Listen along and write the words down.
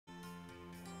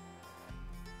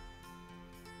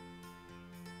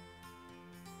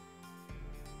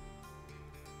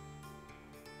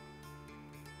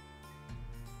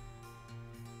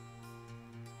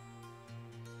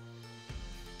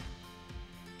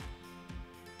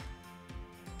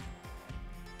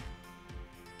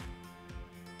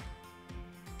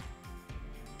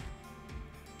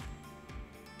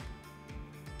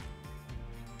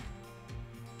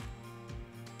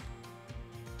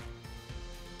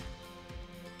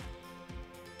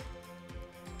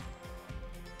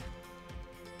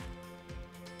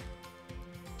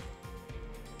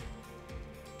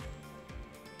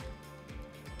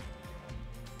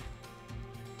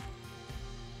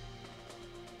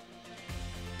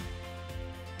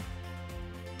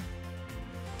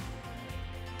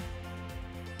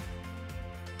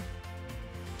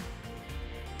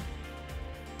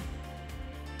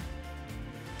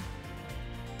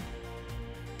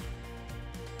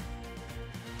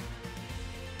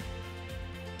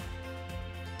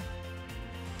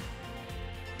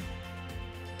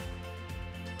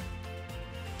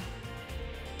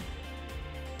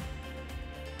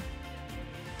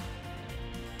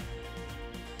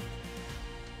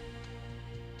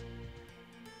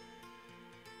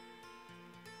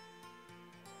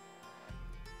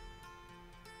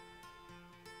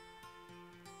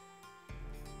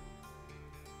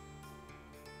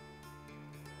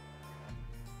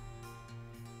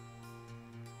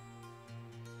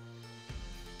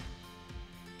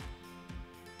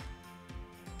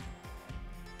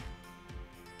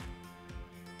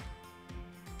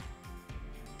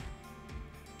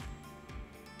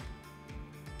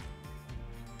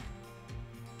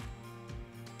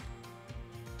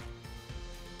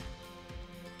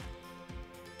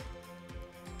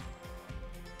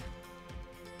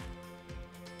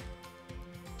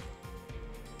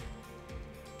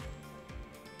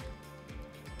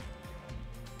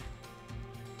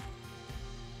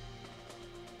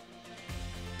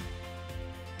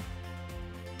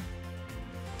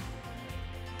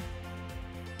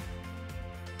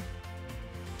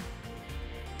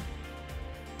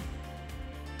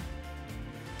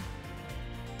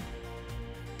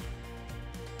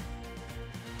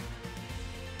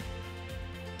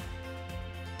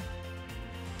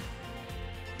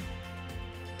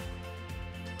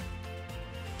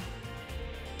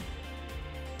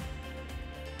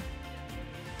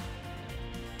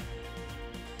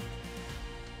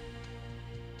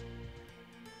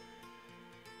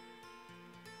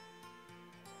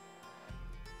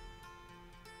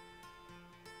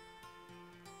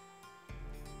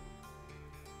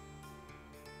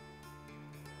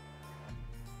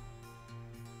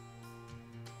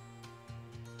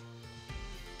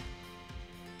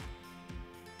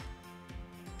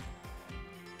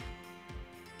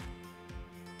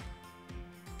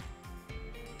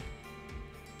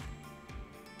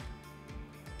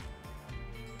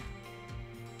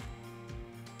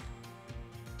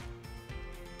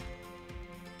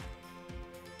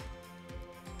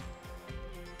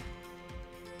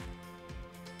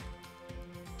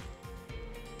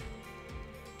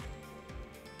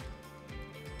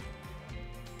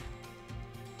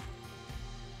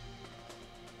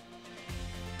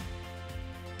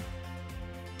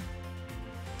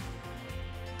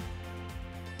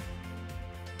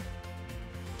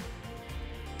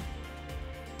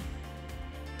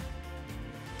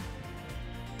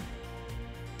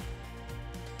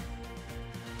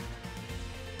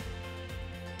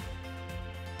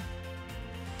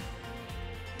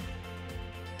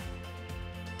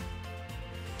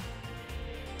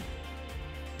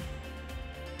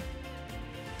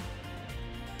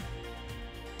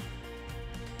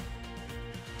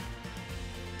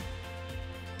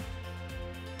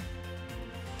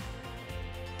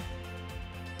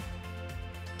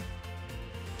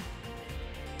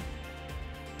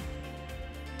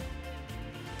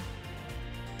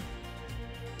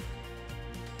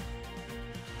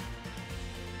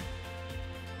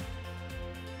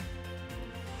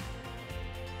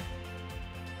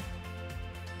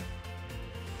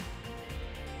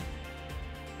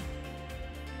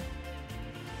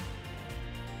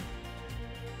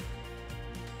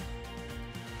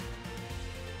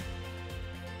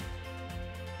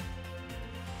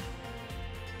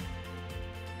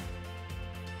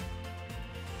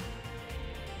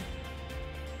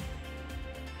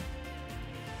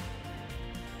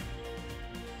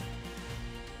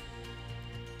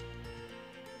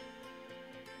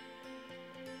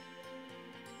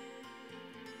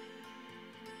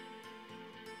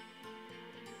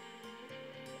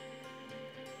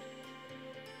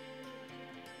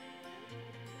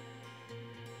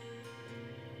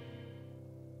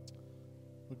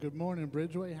Well, good morning,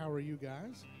 Bridgeway. How are you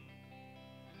guys?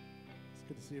 It's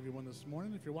good to see everyone this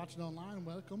morning. If you're watching online,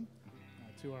 welcome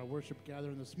to our worship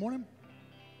gathering this morning.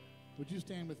 Would you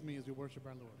stand with me as we worship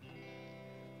our Lord?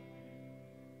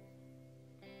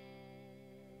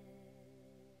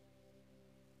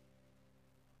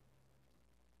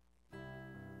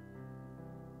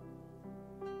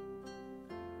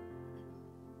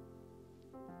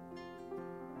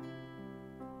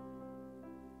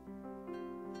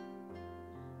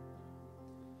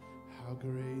 How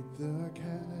great the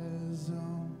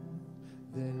chasm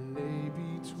that lay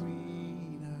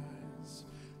between us.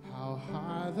 How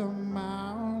high the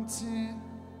mountain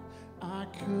I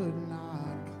could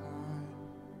not climb.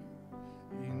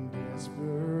 In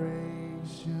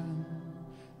desperation,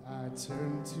 I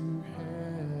turned to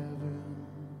heaven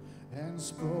and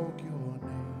spoke your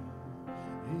name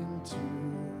into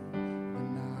the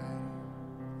night.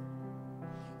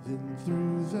 Then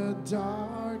through the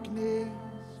darkness,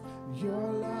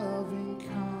 your loving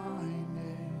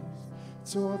kindness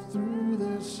tore through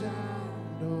the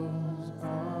shadows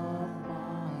of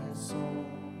my soul.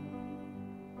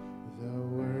 The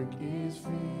work is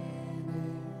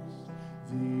finished,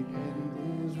 the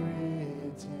end is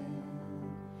written.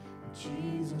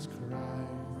 Jesus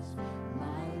Christ,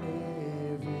 my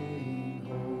living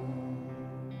hope.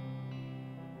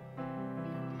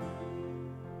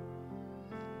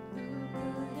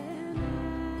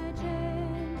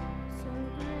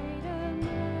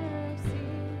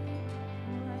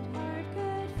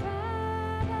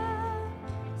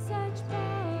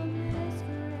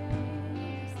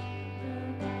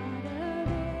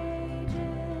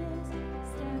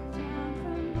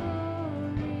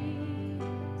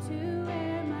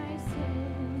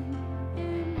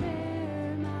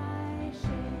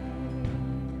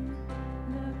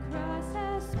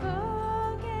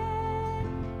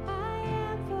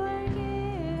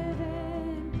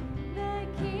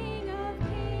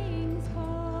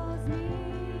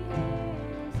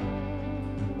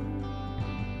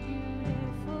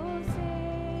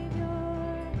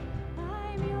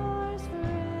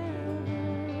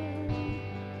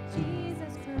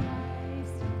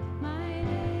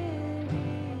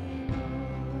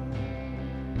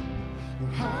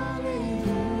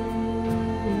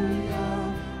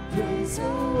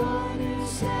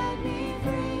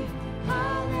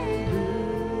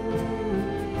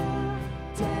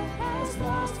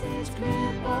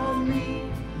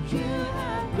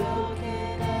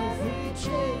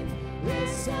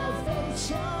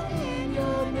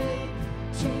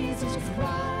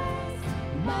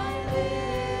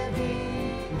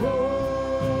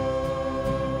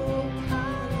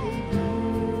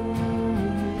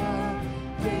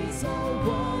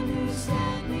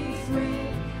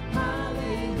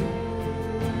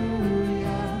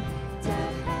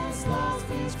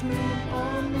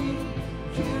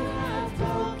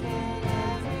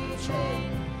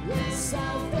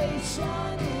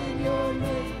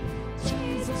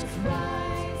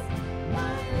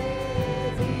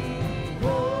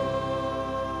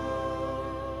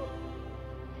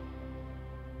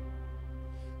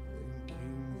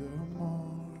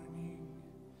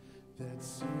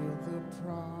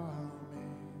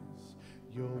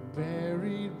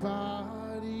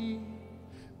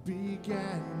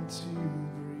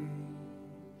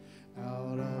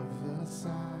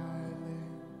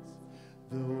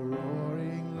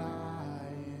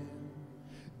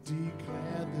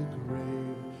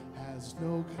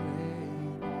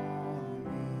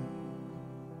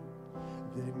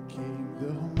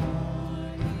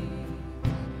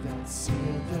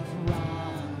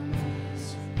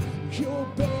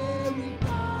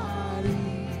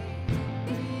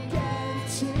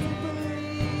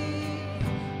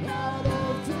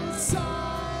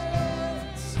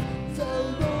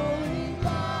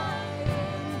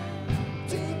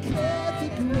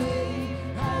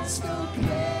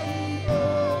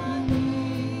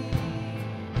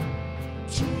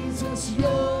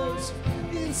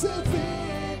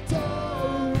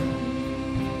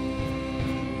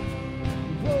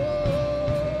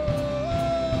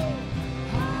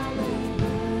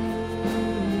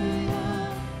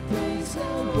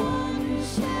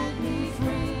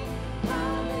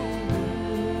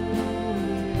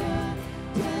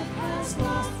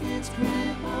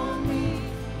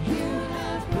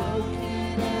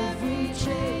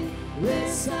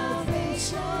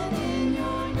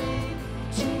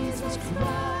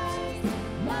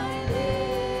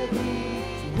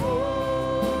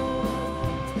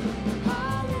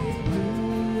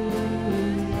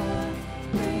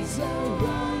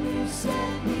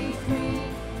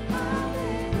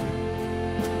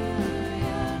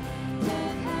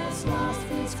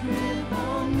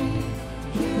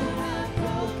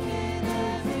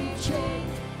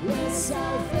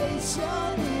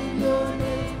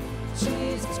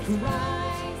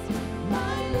 Christ,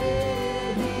 my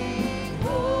living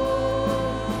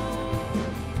hope.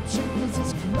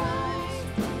 Jesus Christ,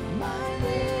 my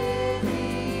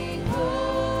living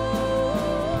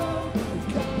hope.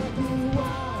 God, you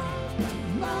are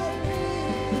my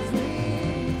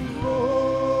living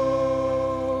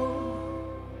hope.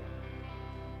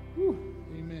 Whew.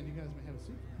 Amen. You guys may have a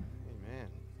seat. Amen.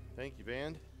 Thank you,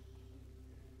 band.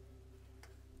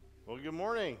 Well, good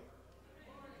morning.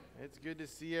 It's good to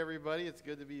see everybody. It's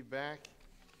good to be back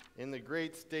in the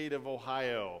great state of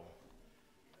Ohio.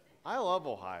 I love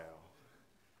Ohio.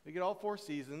 We get all 4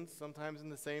 seasons, sometimes in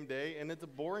the same day, and it's a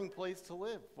boring place to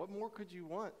live. What more could you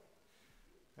want?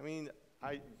 I mean,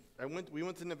 we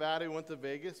went to Nevada, we went to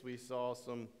Vegas. We saw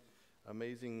some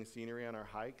amazing scenery on our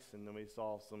hikes, and then we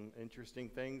saw some interesting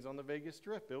things on the Vegas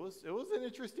Strip. It was an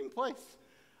interesting place,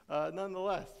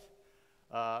 nonetheless.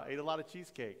 Ate a lot of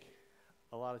cheesecake,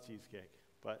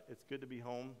 but it's good to be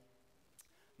home.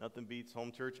 Nothing beats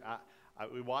home church.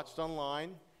 We watched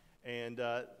online, and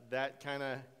that kind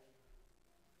of,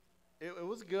 it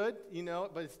was good,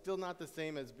 but it's still not the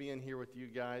same as being here with you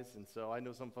guys. And so I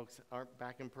know some folks aren't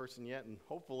back in person yet, and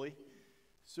hopefully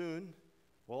soon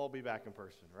we'll all be back in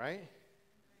person, right?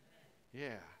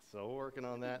 Yeah, so we're working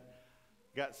on that.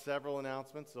 Got several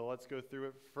announcements, so let's go through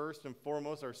it. First and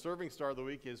foremost, our serving star of the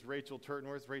week is Rachel Turton.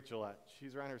 Where's Rachel at?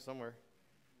 She's around here somewhere.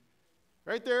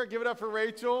 Right there, give it up for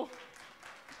Rachel.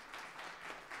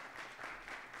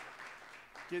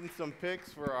 Getting some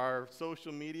pics for our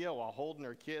social media while holding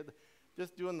her kid.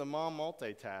 Just doing the mom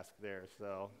multitask there,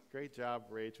 so great job,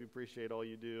 Rach. We appreciate all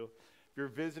you do. If you're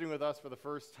visiting with us for the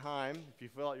first time, if you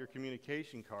fill out your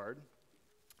communication card,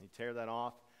 you tear that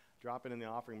off, drop it in the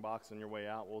offering box on your way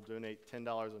out. We'll donate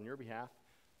 $10 on your behalf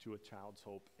to A Child's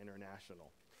Hope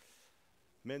International.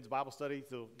 Men's Bible study,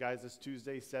 so guys, this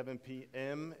Tuesday, 7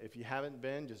 p.m. If you haven't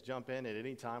been, just jump in at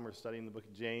any time. We're studying the book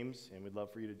of James, and we'd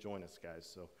love for you to join us, guys.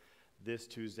 So this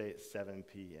Tuesday at 7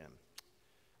 p.m.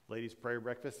 Ladies' prayer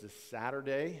breakfast is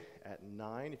Saturday at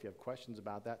 9. If you have questions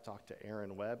about that, talk to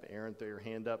Aaron Webb. Aaron, throw your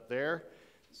hand up there.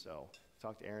 So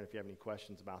talk to Aaron if you have any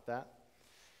questions about that.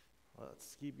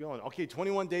 Let's keep going. Okay,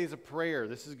 21 days of prayer.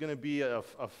 This is going to be a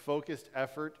focused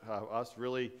effort, us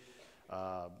really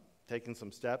taking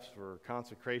some steps for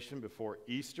consecration before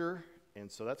Easter. And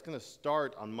so that's going to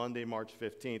start on Monday, March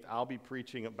 15th. I'll be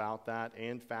preaching about that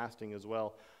and fasting as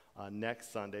well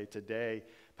next Sunday. Today,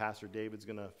 Pastor David's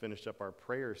going to finish up our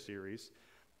prayer series.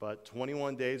 But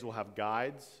 21 days, we'll have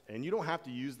guides. And you don't have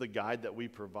to use the guide that we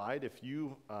provide. If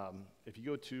you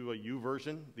go to a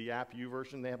YouVersion, the app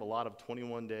YouVersion, they have a lot of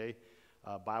 21-day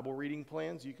Bible reading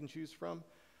plans you can choose from.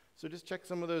 So just check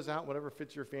some of those out, whatever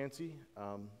fits your fancy.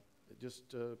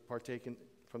 Just partake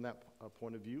from that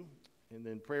point of view. And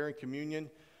then prayer and communion,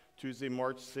 Tuesday,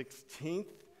 March 16th.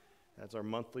 That's our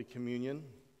monthly communion.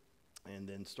 And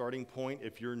then starting point,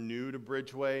 if you're new to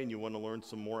Bridgeway and you want to learn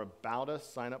some more about us,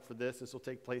 sign up for this. This will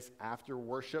take place after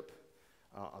worship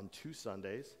on 2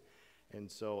 Sundays.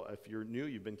 And so if you're new,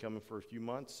 you've been coming for a few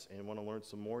months and want to learn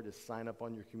some more, just sign up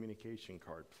on your communication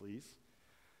card, please.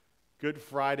 Good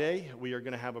Friday, we are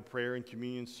going to have a prayer and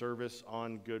communion service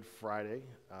on Good Friday.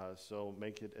 So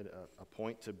make it a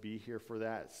point to be here for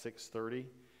that at 6:30.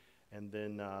 And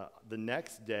then the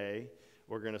next day,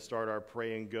 we're going to start our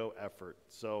pray and go effort.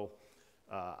 So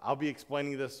I'll be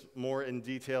explaining this more in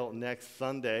detail next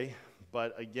Sunday.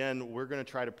 But again, we're going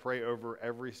to try to pray over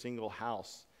every single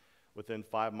house within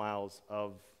 5 miles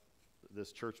of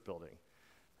this church building.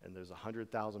 And there's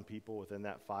 100,000 people within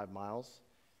that 5 miles.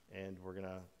 And we're going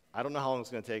to, I don't know how long it's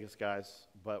going to take us, guys,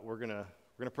 but we're going to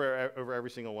pray over every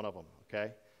single one of them,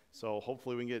 okay? So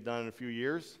hopefully we can get it done in a few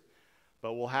years.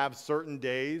 But we'll have certain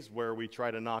days where we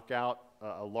try to knock out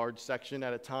a large section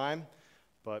at a time.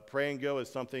 But pray and go is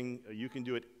something you can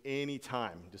do at any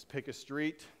time. Just pick a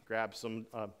street, grab some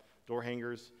door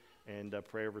hangers, and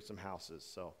pray over some houses.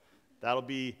 So that'll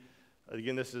be,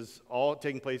 again, this is all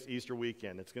taking place Easter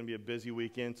weekend. It's going to be a busy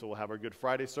weekend, so we'll have our Good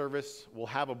Friday service. We'll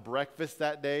have a breakfast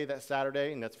that day, that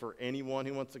Saturday, and that's for anyone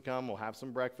who wants to come. We'll have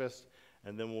some breakfast,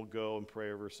 and then we'll go and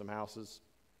pray over some houses.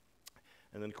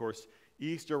 And then, of course,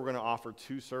 Easter, we're going to offer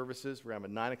 2 services. We're going to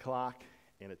have a 9 o'clock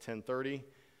and a 10:30,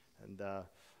 and I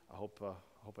hope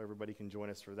everybody can join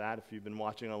us for that. If you've been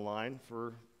watching online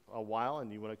for a while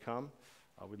and you want to come,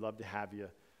 we'd love to have you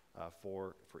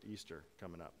for Easter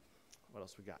coming up. What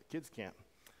else we got? Kids Camp.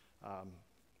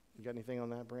 You got anything on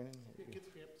that, Brandon? Yeah, Kids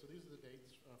Camp. So these are the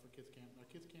dates for Kids Camp.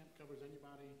 Kids Camp covers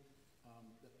anybody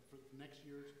that for next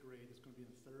year's grade. It's going to be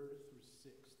in 3rd through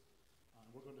 6th.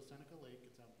 We're going to Seneca Lake.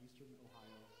 It's out in eastern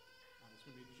Ohio. It's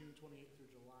going to be June 28th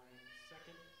through July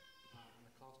 2nd. And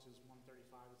the cost is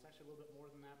 $135. It's actually a little bit more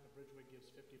than that, but Bridgeway gives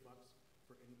 $50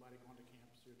 for anybody going to camp,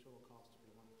 so your total cost will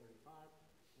be $135,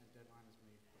 and deadline is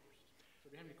May 1st. So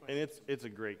if you have any questions. And it's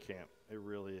a great camp. It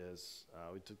really is.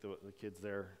 We took the kids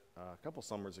there a couple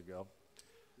summers ago.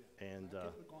 Yeah. And my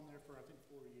kids have gone there for, I think,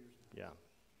 4 years now. yeah.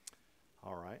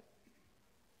 All right.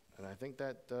 And I think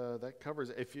that that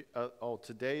covers it. If you,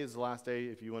 today is the last day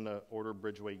if you want to order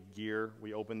Bridgeway gear.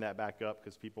 We opened that back up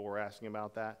because people were asking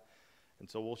about that. And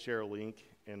so we'll share a link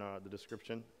in the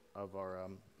description of our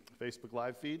Facebook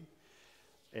Live feed.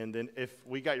 And then if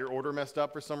we got your order messed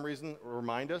up for some reason,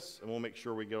 remind us, and we'll make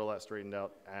sure we get all that straightened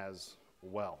out as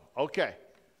well. Okay.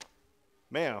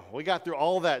 Man, we got through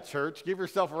all that, church. Give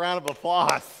yourself a round of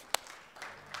applause.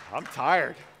 I'm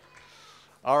tired.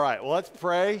 All right, well, let's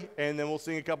pray, and then we'll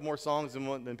sing a couple more songs,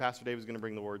 and then Pastor David's going to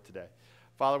bring the word today.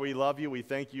 Father, we love you. We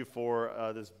thank you for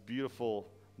this beautiful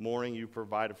morning you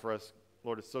provided for us.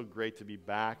 Lord, it's so great to be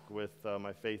back with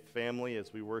my faith family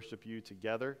as we worship you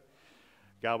together.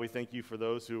 God, we thank you for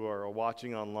those who are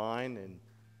watching online and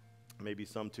maybe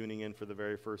some tuning in for the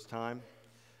very first time.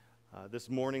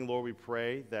 This morning, Lord, we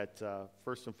pray that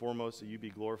first and foremost that you be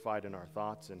glorified in our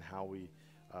thoughts and how we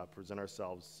present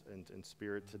ourselves in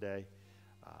spirit today.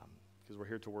 Because we're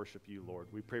here to worship you, Lord.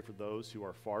 We pray for those who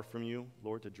are far from you,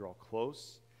 Lord, to draw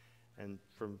close. And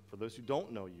for those who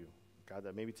don't know you, God,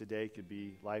 that maybe today could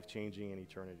be life-changing and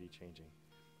eternity-changing.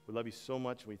 We love you so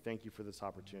much, and we thank you for this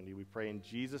opportunity. We pray in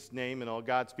Jesus' name, and all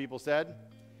God's people said,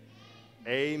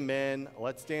 amen.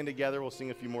 Let's stand together. We'll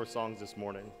sing a few more songs this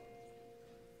morning.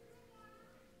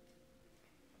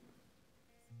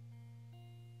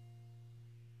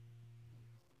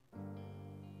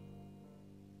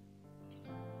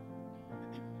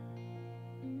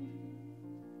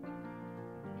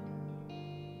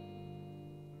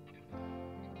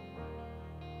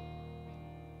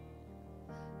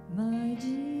 My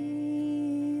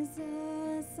Jesus,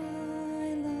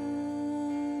 I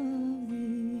love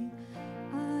thee.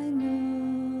 I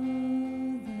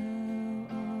know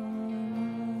thou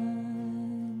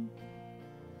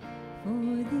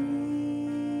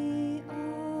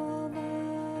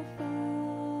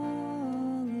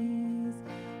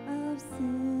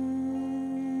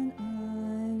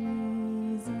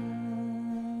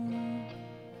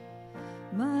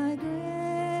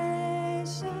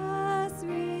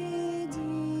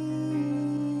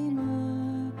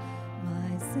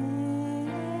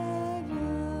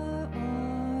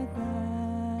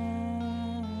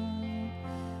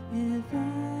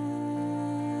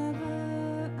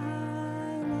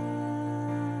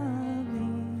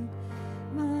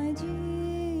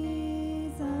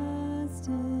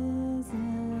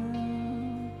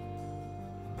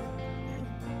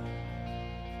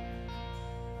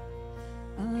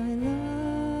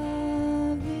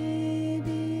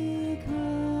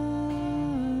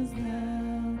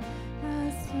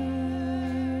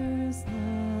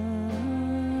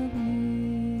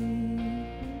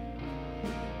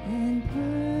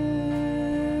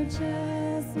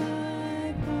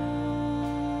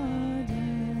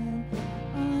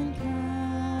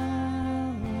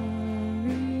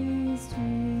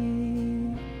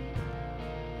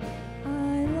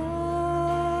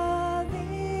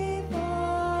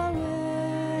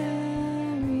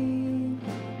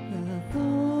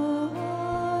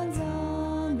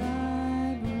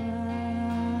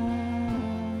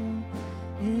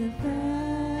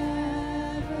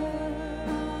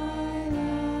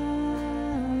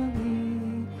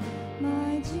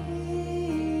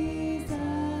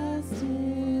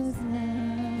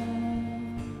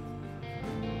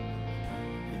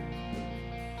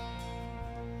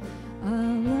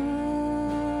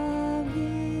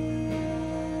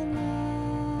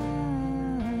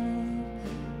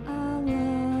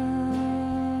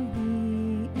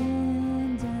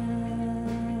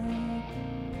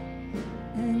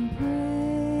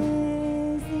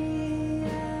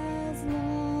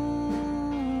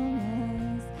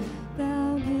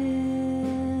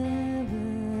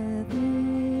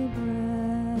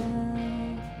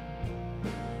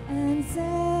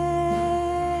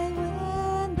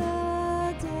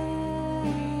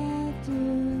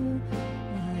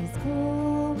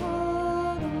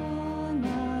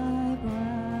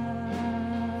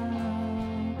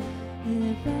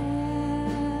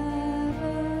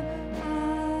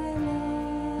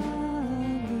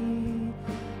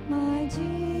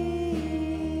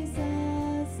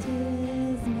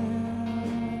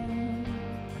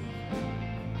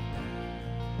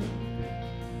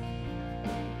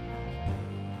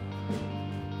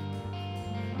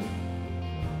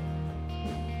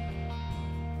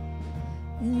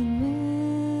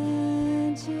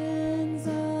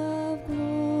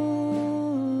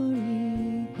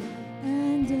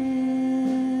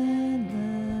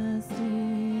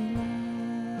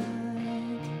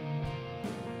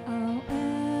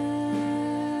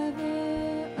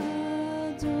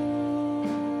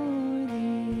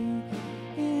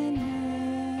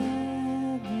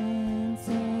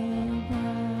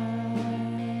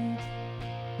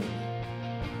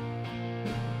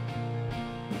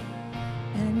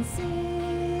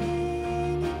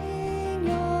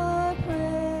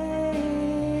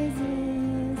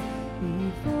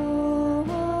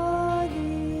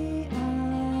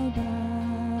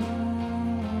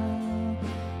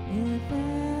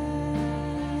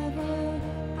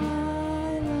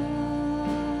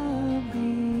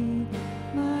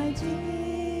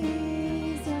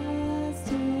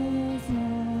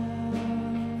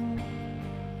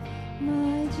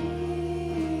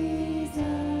Jesus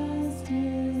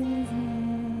is love.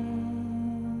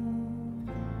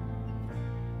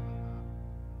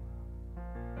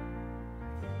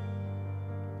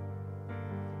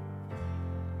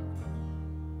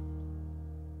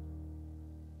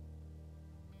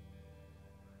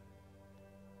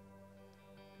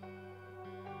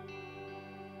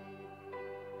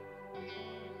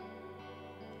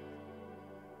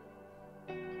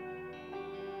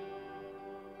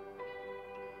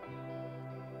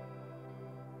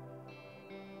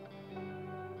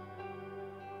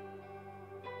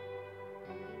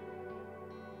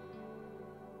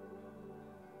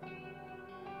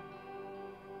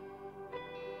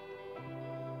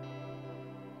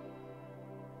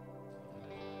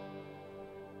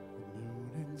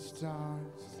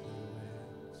 Stars, the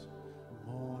winds,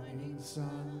 the morning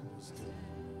sun was dead.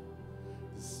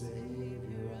 The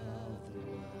Savior of the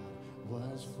world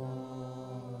was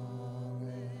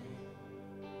falling.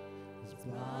 His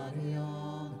body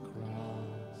on the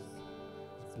cross,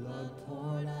 his blood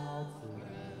poured out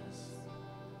for us.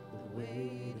 The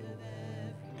weight of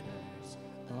every curse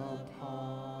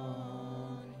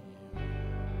upon him.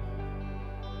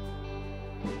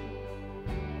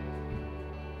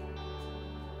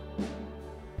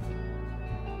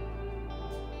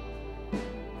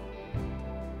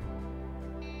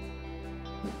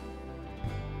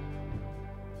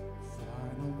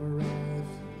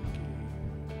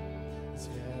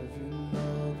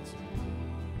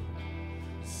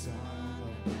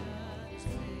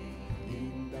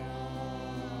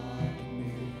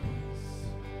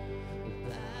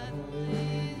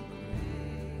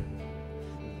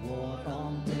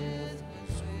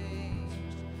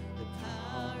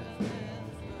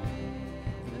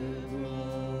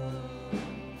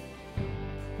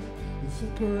 The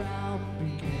ground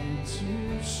began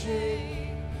to shake,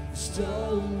 the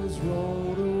stone was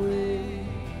rolled away.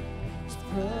 His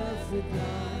perfect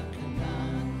love could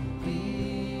not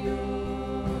be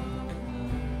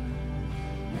overcome.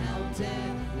 Now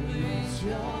death lose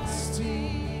your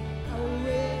sting, a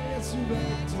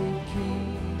resurrected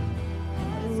King, I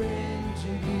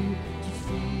render you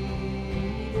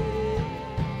defeated.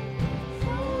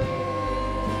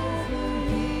 Forever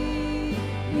He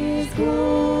is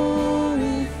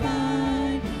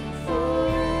glorified.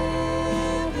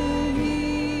 Forever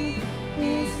He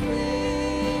is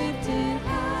lifted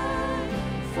high.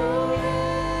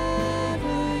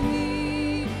 Forever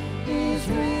He is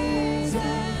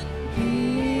risen. He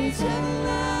is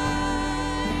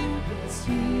alive. Yes,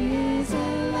 He is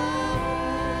alive.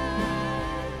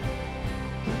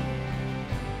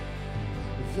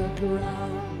 The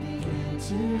ground began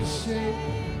to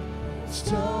shake,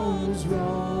 stones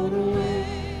rolled away.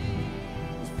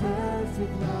 His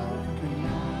perfect love could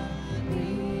not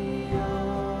be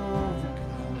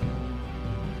overcome.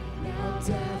 Now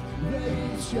death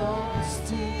raised your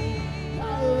sting,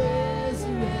 our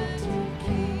resurrected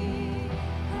King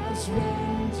has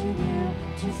rendered you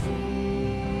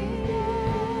defeated.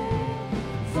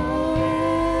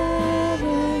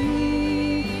 Forever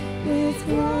He is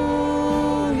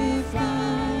glorified.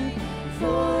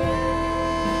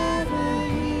 Forever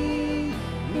He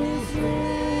is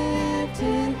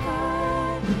lifted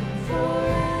high.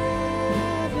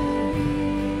 Forever He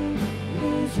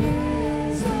is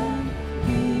risen.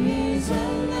 He is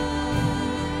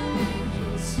alive.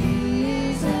 Yes,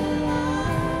 He is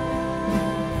alive.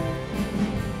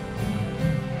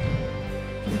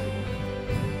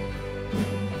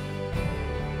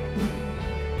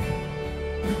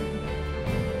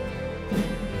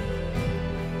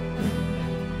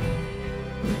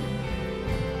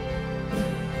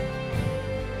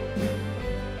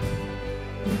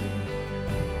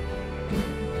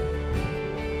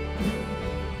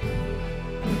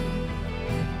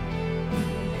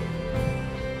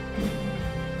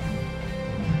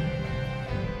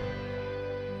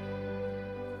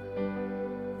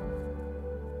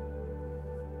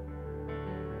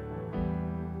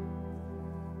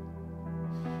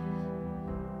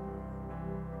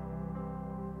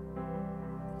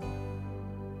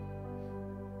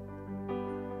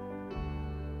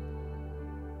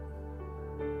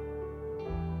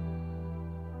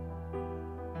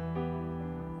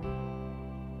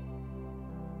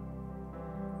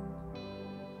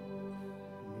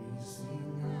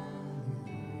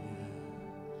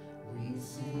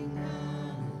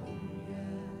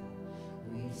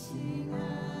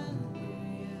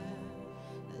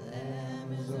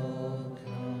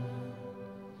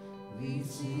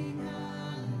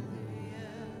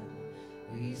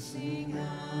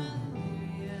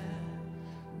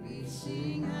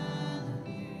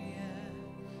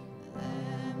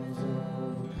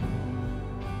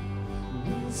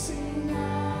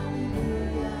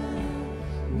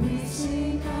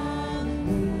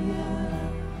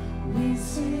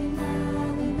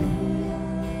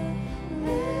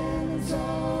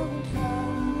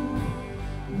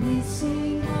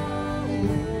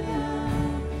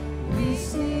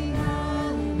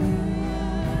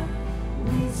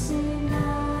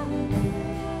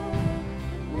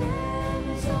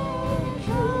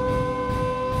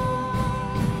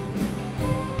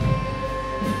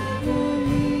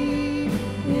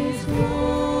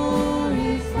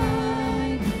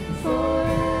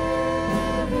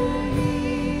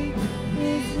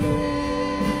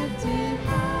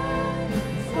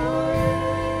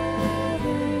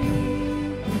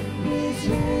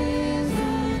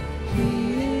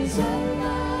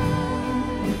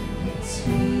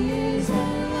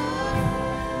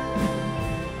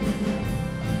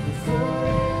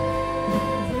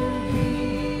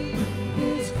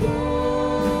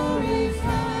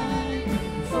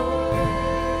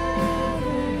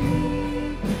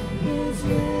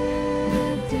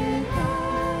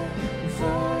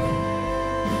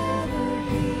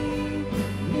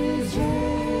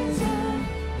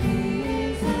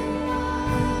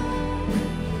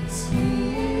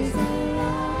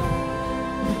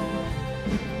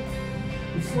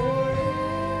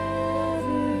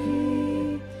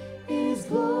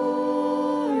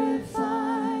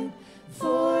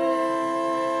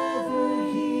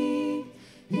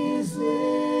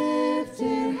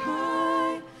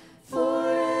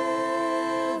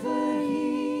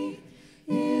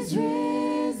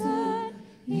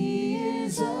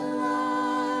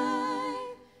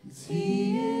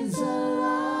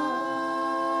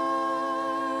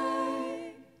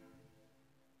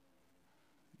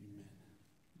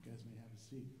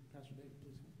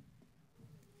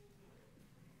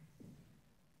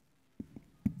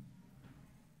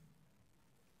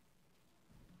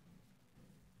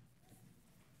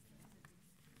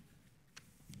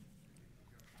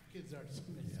 Kids are so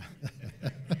amazing.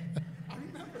 I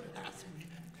remember last week.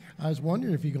 I was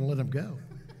wondering if you can let them go.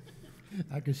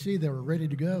 I could see they were ready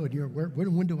to go, and you're,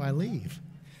 when do I leave?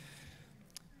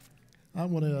 I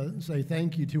want to say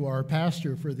thank you to our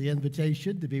pastor for the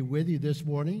invitation to be with you this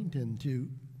morning and to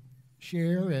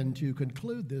share and to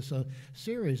conclude this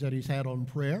series that he's had on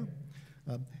prayer.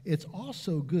 It's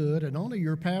also good, and only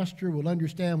your pastor will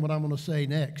understand what I'm going to say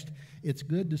next. It's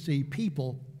good to see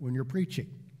people when you're preaching.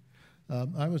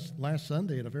 I was last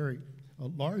Sunday at a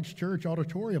large church,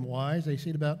 auditorium-wise. They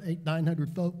seat about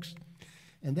 800-900 folks,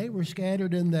 and they were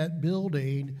scattered in that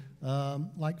building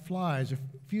like flies, a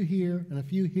few here and a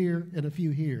few here and a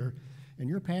few here. And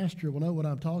your pastor will know what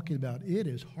I'm talking about. It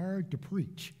is hard to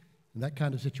preach in that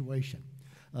kind of situation.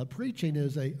 Preaching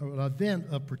is an event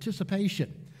of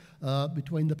participation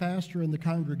between the pastor and the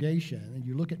congregation. And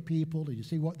you look at people and you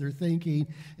see what they're thinking,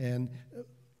 and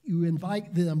you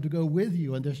invite them to go with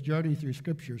you on this journey through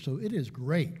Scripture. So it is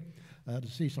great to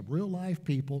see some real-life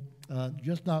people,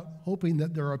 just not hoping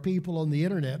that there are people on the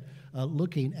internet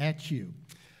looking at you.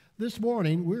 This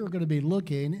morning, we're going to be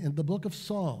looking in the book of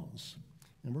Psalms,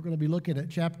 and we're going to be looking at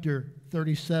chapter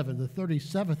 37, the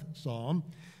 37th Psalm.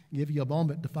 I'll give you a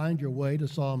moment to find your way to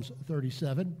Psalms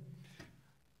 37.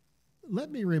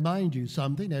 Let me remind you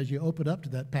something as you open up to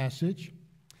that passage.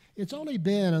 It's only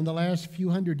been in the last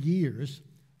few hundred years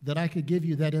that I could give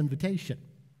you that invitation.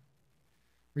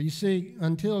 For you see,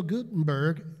 until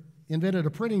Gutenberg invented a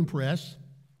printing press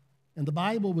and the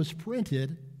Bible was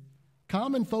printed,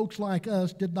 common folks like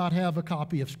us did not have a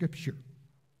copy of Scripture.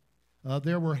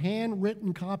 There were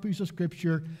handwritten copies of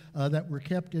Scripture that were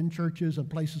kept in churches and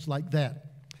places like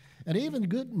that. And even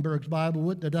Gutenberg's Bible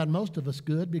wouldn't have done most of us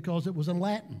good because it was in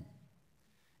Latin.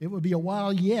 It would be a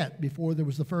while yet before there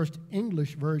was the first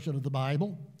English version of the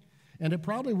Bible. And it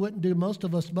probably wouldn't do most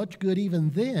of us much good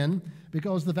even then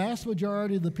because the vast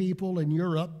majority of the people in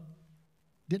Europe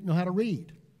didn't know how to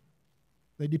read.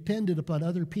 They depended upon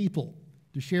other people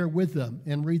to share with them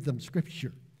and read them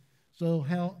Scripture. So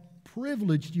how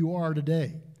privileged you are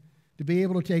today to be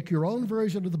able to take your own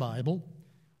version of the Bible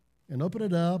and open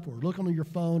it up or look on your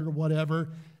phone or whatever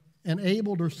and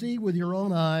able to see with your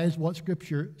own eyes what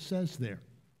Scripture says there.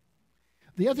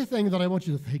 The other thing that I want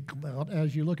you to think about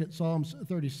as you look at Psalms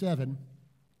 37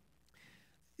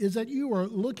 is that you are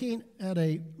looking at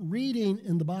a reading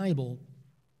in the Bible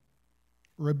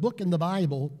or a book in the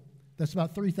Bible that's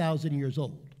about 3,000 years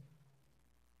old.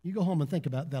 You go home and think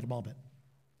about that a moment.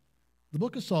 The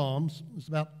book of Psalms is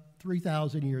about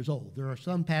 3,000 years old. There are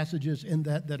some passages in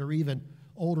that that are even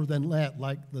older than that,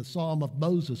 like the Psalm of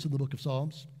Moses in the book of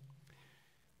Psalms.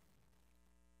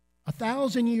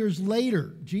 1,000 years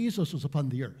later, Jesus was upon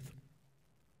the earth.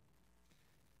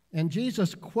 And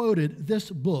Jesus quoted this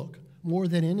book more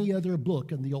than any other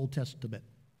book in the Old Testament.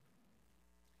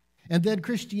 And then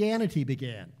Christianity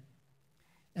began.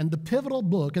 And the pivotal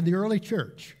book in the early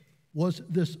church was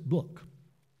this book.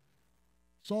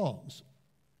 Psalms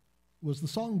was the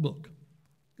songbook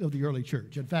of the early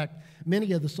church. In fact,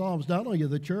 many of the Psalms, not only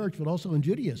of the church, but also in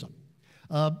Judaism.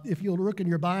 If you'll look in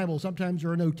your Bible, sometimes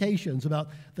there are notations about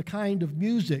the kind of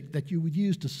music that you would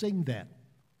use to sing that.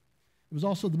 It was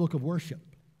also the book of worship.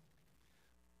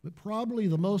 But probably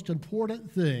the most important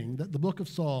thing that the book of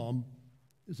Psalm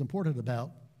is important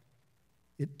about,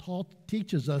 it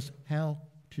teaches us how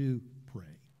to pray.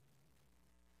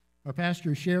 Our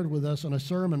pastor shared with us on a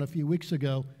sermon a few weeks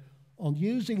ago on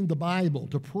using the Bible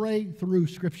to pray through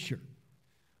Scripture.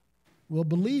 Well,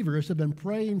 believers have been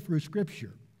praying through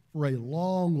Scripture for a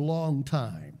long, long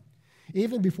time.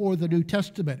 Even before the New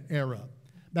Testament era,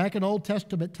 back in Old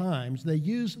Testament times, they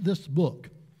used this book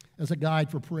as a guide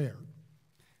for prayer.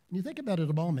 And you think about it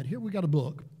a moment. Here we got a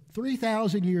book,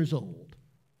 3,000 years old,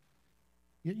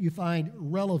 yet you find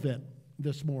relevant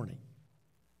this morning.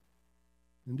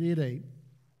 Indeed, a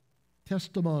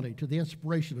testimony to the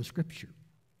inspiration of Scripture.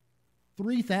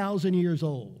 3,000 years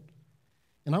old.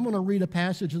 And I'm going to read a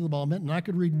passage in the moment, and I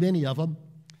could read many of them,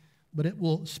 but it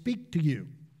will speak to you.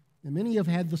 And many have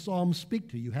had the Psalms speak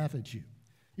to you, haven't you?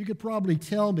 You could probably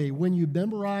tell me when you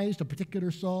memorized a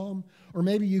particular psalm, or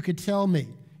maybe you could tell me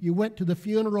you went to the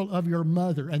funeral of your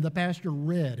mother and the pastor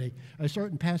read a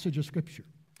certain passage of Scripture.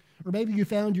 Or maybe you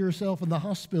found yourself in the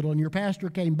hospital and your pastor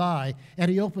came by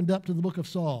and he opened up to the book of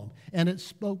Psalm and it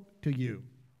spoke to you.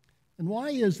 And why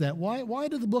is that? Why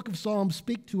do the book of Psalms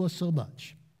speak to us so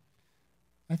much?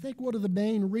 I think one of the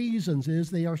main reasons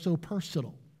is they are so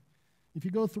personal. If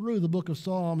you go through the book of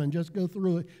Psalm and just go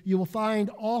through it, you will find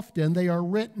often they are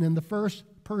written in the first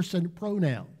person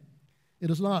pronoun. It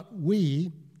is not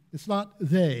we, it's not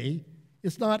they,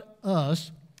 it's not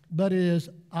us, but it is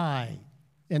I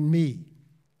and me.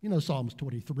 You know Psalms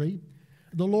 23.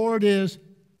 The Lord is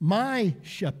my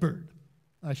shepherd,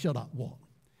 I shall not want.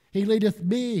 He leadeth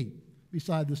me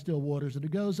beside the still waters. And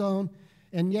it goes on,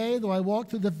 and yea, though I walk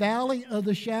through the valley of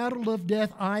the shadow of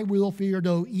death, I will fear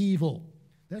no evil.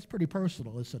 That's pretty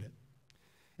personal, isn't it?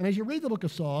 And as you read the book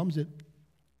of Psalms, it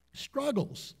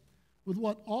struggles with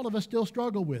what all of us still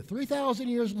struggle with. 3,000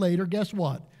 years later, guess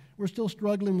what? We're still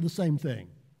struggling with the same thing.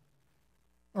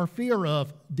 Our fear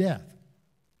of death,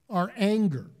 our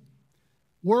anger,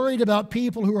 worried about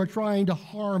people who are trying to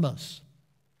harm us,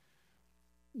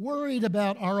 worried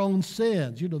about our own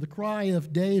sins. You know, the cry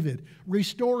of David,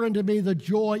 restore unto me the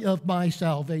joy of my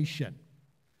salvation.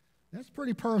 That's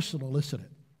pretty personal, isn't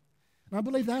it? And I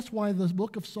believe that's why the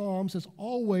book of Psalms has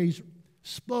always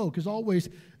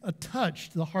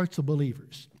touched the hearts of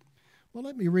believers. Well,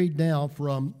 let me read now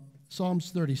from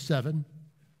Psalms 37.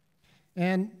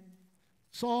 And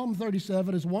Psalm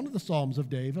 37 is one of the Psalms of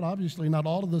David. Obviously, not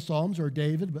all of the Psalms are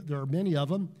David, but there are many of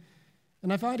them.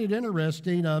 And I find it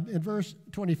interesting in verse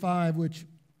 25, which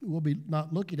we'll be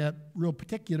not looking at real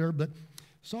particular, but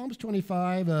Psalms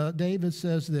 25, David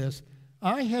says this,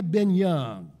 I have been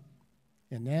young,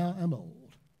 and now I'm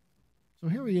old. So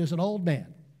here he is, an old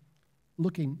man,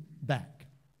 looking back.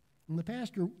 And the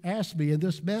pastor asked me in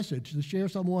this message to share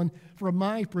someone from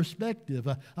my perspective.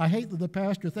 I hate that the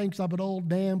pastor thinks I'm an old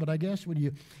man, but I guess when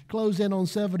you close in on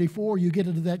 74, you get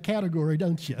into that category,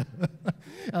 don't you?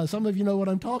 Some of you know what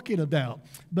I'm talking about.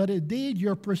 But indeed,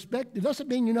 your perspective doesn't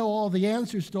mean you know all the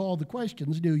answers to all the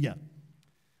questions, do you?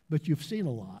 But you've seen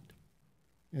a lot.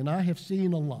 And I have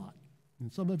seen a lot.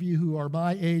 And some of you who are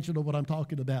my age know what I'm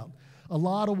talking about. A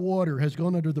lot of water has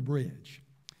gone under the bridge.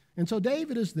 And so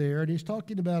David is there, and he's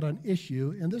talking about an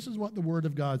issue, and this is what the Word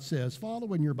of God says.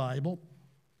 Follow in your Bible.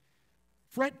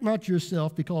 Fret not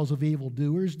yourself because of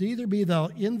evildoers, neither be thou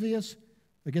envious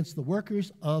against the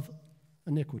workers of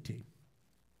iniquity.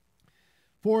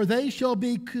 For they shall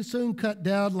be soon cut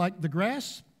down like the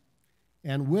grass,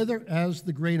 and wither as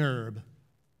the green herb.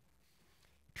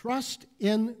 Trust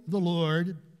in the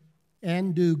Lord,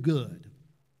 and do good.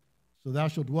 So thou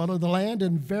shalt dwell in the land,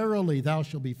 and verily thou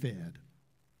shalt be fed.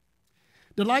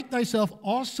 Delight thyself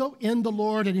also in the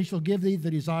Lord, and he shall give thee the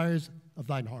desires of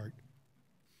thine heart.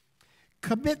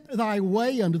 Commit thy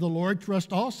way unto the Lord,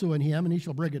 trust also in him, and he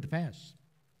shall bring it to pass.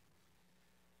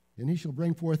 And he shall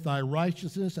bring forth thy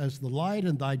righteousness as the light,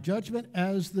 and thy judgment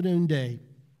as the noonday.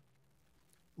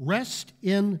 Rest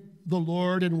in the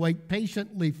Lord, and wait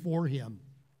patiently for him.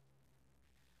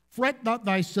 Fret not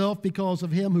thyself because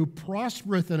of him who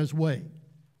prospereth in his way,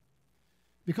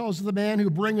 because of the man who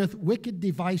bringeth wicked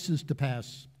devices to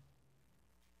pass.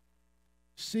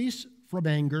 Cease from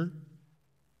anger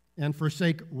and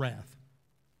forsake wrath.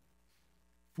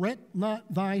 Fret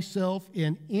not thyself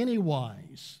in any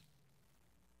wise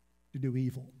to do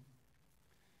evil.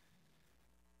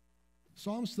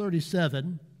 Psalms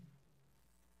 37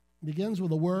 begins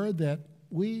with a word that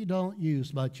we don't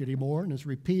use much anymore and is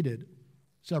repeated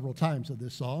several times in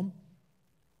this psalm.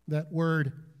 That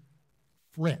word,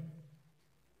 fret.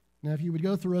 Now, if you would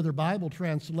go through other Bible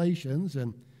translations,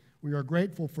 and we are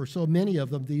grateful for so many of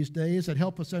them these days that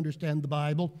help us understand the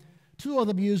Bible, two of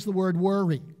them use the word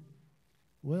worry.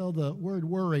 Well, the word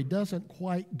worry doesn't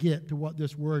quite get to what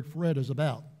this word fret is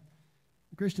about.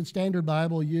 The Christian Standard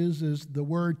Bible uses the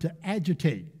word to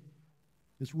agitate.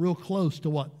 It's real close to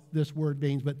what this word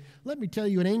means. But let me tell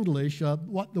you in English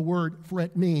what the word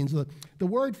fret means. The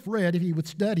word fret, if you would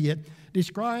study it,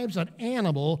 describes an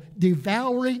animal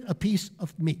devouring a piece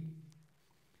of meat.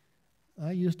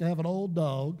 I used to have an old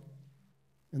dog,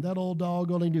 and that old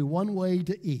dog only knew one way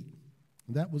to eat,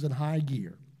 and that was in high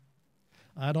gear.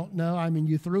 I don't know. I mean,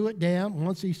 you threw it down.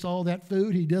 Once he saw that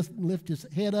food, he just lift his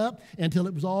head up until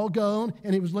it was all gone,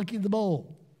 and he was licking the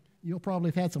bowl. You'll probably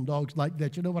have had some dogs like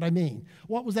that. You know what I mean?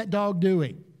 What was that dog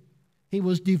doing? He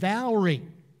was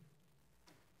devouring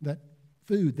that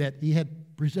food that he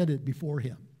had presented before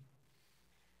him.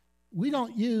 We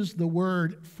don't use the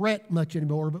word fret much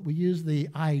anymore, but we use the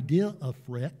idea of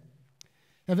fret.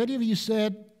 Have any of you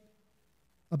said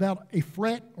about a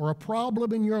fret or a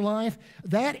problem in your life,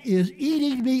 that is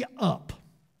eating me up?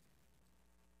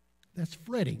 That's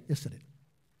fretting, isn't it?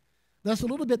 That's a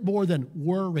little bit more than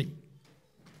worry.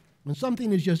 When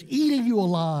something is just eating you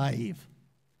alive,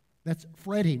 that's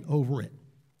fretting over it.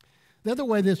 The other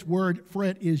way this word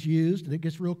fret is used, and it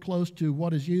gets real close to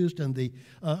what is used in the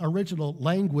original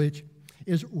language,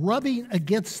 is rubbing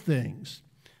against things.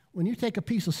 When you take a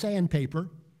piece of sandpaper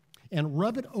and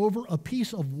rub it over a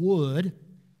piece of wood,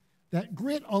 that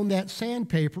grit on that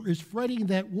sandpaper is fretting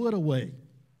that wood away.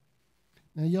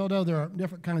 Now, you all know there are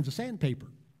different kinds of sandpaper.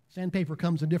 Sandpaper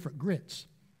comes in different grits.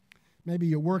 Maybe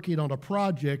you're working on a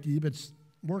project, you've been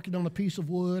working on a piece of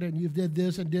wood, and you've did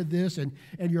this, and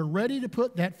you're ready to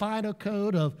put that final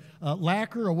coat of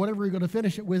lacquer or whatever you're going to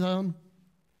finish it with on.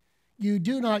 You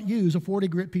do not use a 40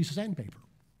 grit piece of sandpaper.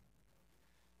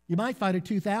 You might find a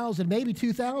 2000, maybe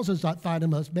 2000 is not fine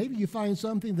enough. Maybe you find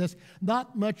something that's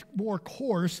not much more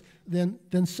coarse than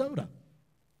soda.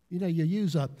 You know, you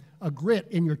use a grit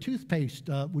in your toothpaste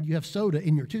when you have soda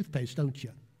in your toothpaste, don't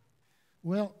you?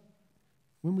 Well,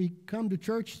 when we come to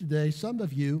church today, some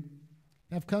of you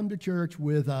have come to church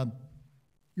with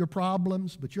your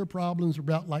problems, but your problems are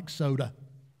about like soda.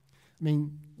 I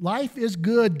mean, life is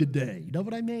good today. You know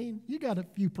what I mean? You got a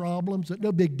few problems, but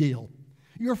no big deal.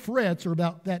 Your frets are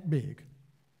about that big.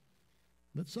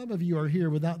 But some of you are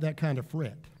here without that kind of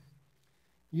fret.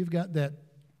 You've got that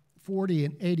 40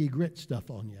 and 80 grit stuff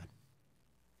on you.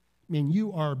 I mean,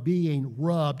 you are being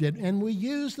rubbed, and we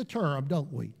use the term,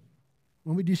 don't we,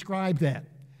 when we describe that.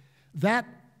 That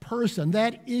person,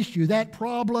 that issue, that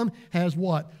problem has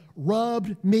what?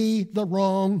 Rubbed me the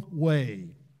wrong way.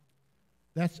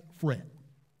 That's fret.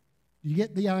 Do you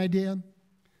get the idea?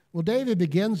 Well, David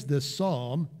begins this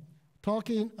psalm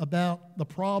talking about the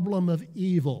problem of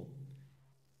evil,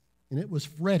 and it was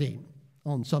fretting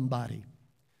on somebody.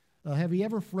 Have you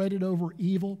ever fretted over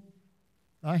evil?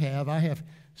 I have. I have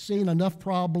seen enough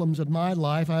problems in my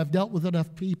life. I have dealt with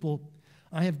enough people.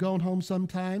 I have gone home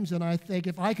sometimes, and I think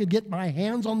if I could get my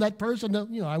hands on that person,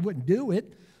 I wouldn't do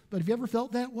it. But have you ever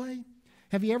felt that way?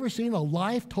 Have you ever seen a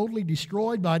life totally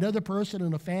destroyed by another person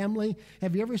in a family?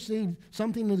 Have you ever seen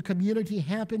something in the community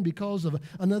happen because of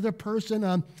another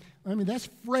person? That's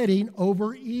fretting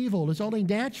over evil. It's only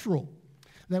natural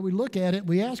that we look at it,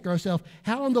 we ask ourselves,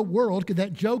 how in the world could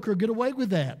that joker get away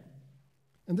with that?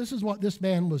 And this is what this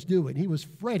man was doing. He was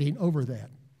fretting over that.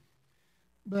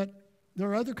 But there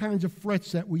are other kinds of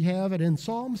frets that we have, and in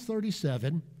Psalms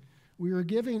 37, we are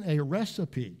giving a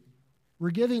recipe.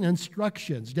 We're giving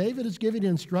instructions. David is giving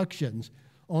instructions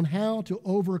on how to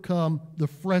overcome the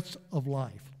frets of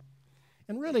life.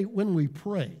 And really, when we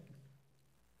pray,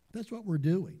 that's what we're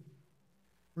doing.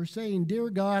 We're saying, Dear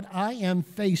God, I am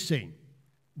facing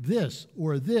this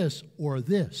or this or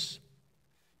this.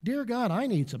 Dear God, I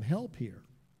need some help here.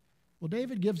 Well,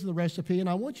 David gives the recipe, and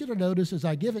I want you to notice as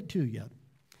I give it to you,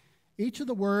 each of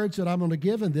the words that I'm going to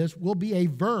give in this will be a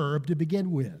verb to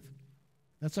begin with.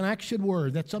 That's an action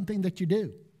word. That's something that you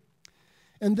do.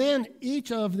 And then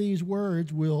each of these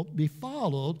words will be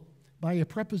followed by a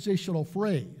prepositional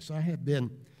phrase. I have been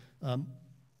the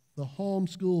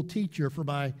homeschool teacher for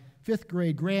my 5th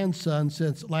grade grandson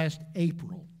since last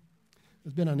April.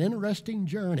 It's been an interesting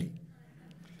journey.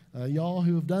 Y'all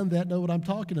who have done that know what I'm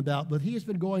talking about, but he has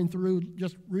been going through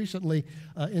just recently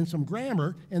in some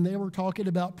grammar, and they were talking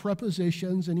about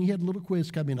prepositions, and he had a little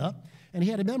quiz coming up, and he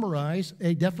had to memorize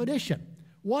a definition.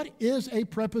 What is a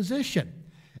preposition?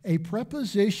 A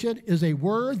preposition is a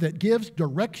word that gives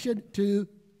direction to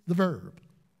the verb.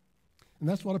 And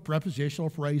that's what a prepositional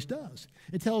phrase does.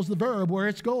 It tells the verb where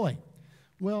it's going.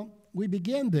 Well, we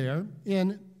begin there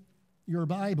in your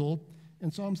Bible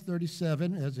in Psalms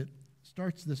 37 as it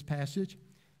starts this passage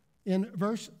in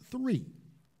verse 3,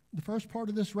 the first part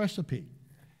of this recipe.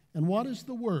 And what is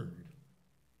the word?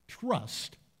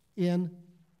 Trust in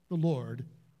the Lord,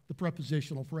 the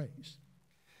prepositional phrase.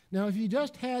 Now, if you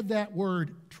just had that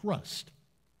word trust,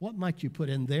 what might you put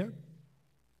in there?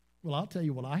 Well, I'll tell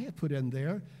you what I have put in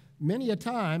there. Many a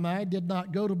time I did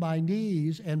not go to my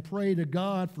knees and pray to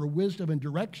God for wisdom and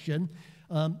direction.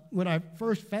 When I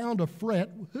first found a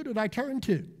fret, who did I turn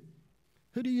to?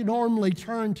 Who do you normally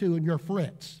turn to in your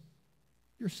frets?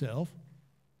 Yourself.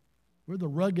 We're the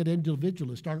rugged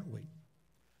individualist, aren't we?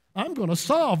 I'm going to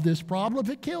solve this problem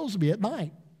if it kills me. It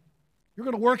might. You're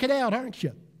going to work it out, aren't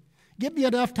you? Give me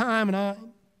enough time and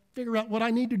I'll figure out what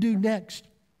I need to do next.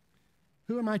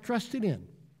 Who am I trusting in?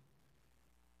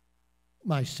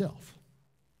 Myself.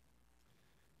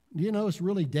 Do you know it's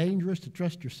really dangerous to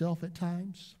trust yourself at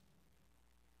times?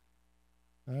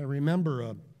 I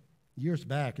remember years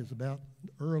back, it's about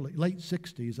late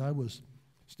 60s, I was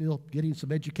still getting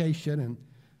some education, and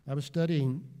I was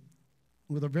studying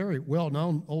with a very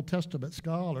well-known Old Testament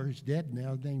scholar. He's dead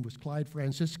now. His name was Clyde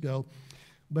Francisco,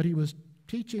 but he was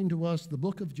teaching to us the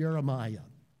book of Jeremiah.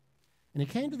 And he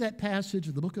came to that passage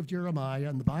of the book of Jeremiah,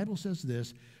 and the Bible says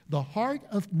this: the heart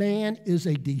of man is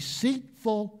a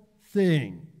deceitful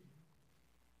thing.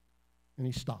 And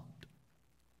he stopped.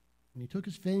 And he took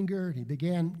his finger and he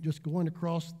began just going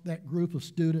across that group of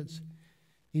students.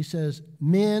 He says,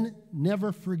 men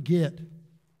never forget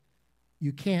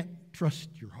you can't trust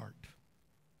your heart.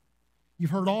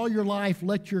 You've heard all your life,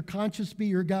 let your conscience be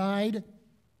your guide.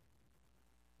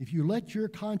 If you let your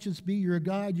conscience be your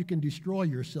guide, you can destroy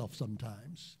yourself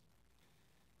sometimes.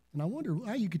 And I wonder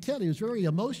how you could tell he was very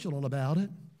emotional about it.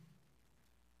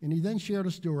 And he then shared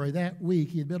a story. That week,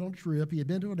 he had been on a trip. He had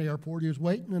been to an airport. He was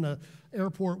waiting in an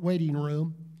airport waiting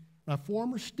room. A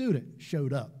former student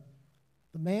showed up.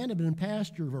 The man had been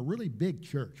pastor of a really big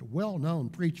church, a well-known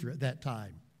preacher at that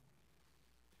time.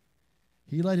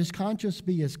 He let his conscience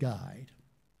be his guide.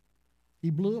 He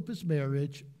blew up his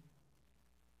marriage,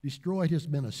 destroyed his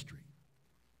ministry.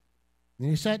 And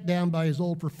he sat down by his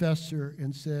old professor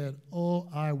and said, "Oh,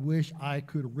 I wish I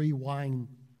could rewind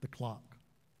the clock.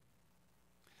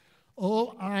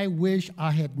 Oh, I wish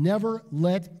I had never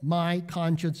let my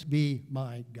conscience be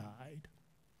my guide."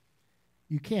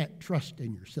 You can't trust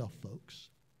in yourself, folks.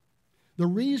 The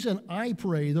reason I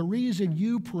pray, the reason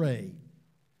you pray,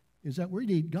 is that we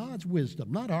need God's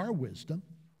wisdom, not our wisdom.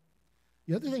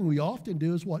 The other thing we often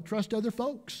do is what? Trust other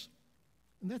folks.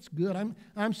 And that's good.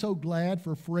 I'm so glad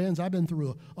for friends. I've been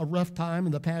through a rough time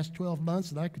in the past 12 months,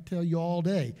 and I could tell you all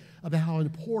day about how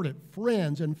important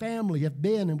friends and family have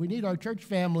been, and we need our church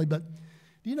family. But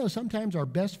do you know sometimes our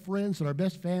best friends and our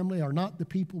best family are not the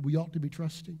people we ought to be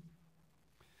trusting?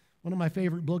 One of my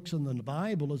favorite books in the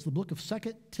Bible is the book of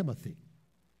 2 Timothy.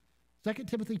 2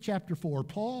 Timothy chapter 4.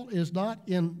 Paul is not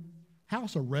in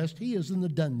house arrest. He is in the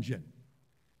dungeon.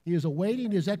 He is awaiting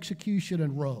his execution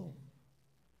in Rome.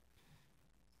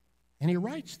 And he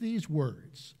writes these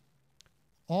words: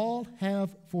 all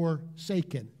have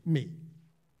forsaken me.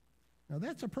 Now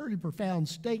that's a pretty profound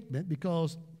statement,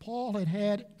 because Paul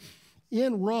had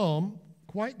in Rome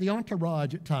quite the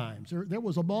entourage at times. There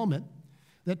was a moment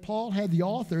that Paul had the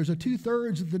authors of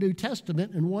 2/3 of the New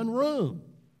Testament in one room.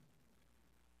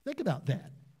 Think about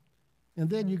that. And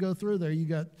then you go through there, you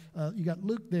got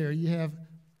Luke there, you have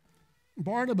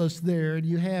Barnabas there, and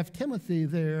you have Timothy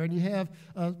there, and you have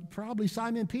probably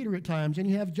Simon Peter at times, and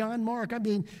you have John Mark. I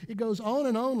mean, it goes on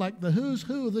and on like the who's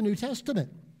who of the New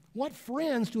Testament. What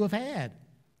friends to have had.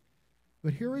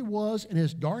 But here he was in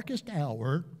his darkest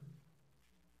hour.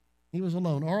 He was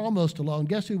alone, or almost alone.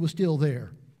 Guess who was still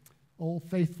there? Old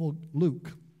faithful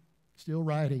Luke, still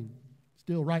writing,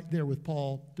 still right there with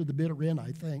Paul to the bitter end,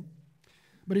 I think.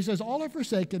 But he says, all have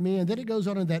forsaken me, and then it goes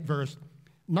on in that verse,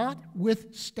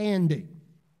 notwithstanding,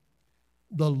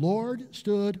 the Lord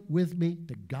stood with me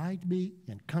to guide me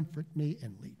and comfort me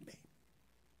and lead me.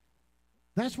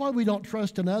 That's why we don't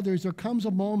trust in others. There comes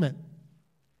a moment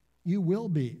you will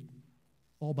be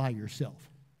all by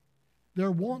yourself.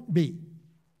 There won't be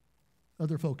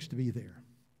other folks to be there.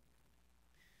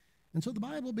 And so the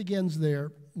Bible begins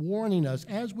there warning us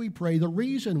as we pray, the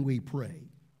reason we pray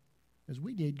is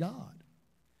we need God.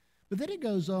 But then it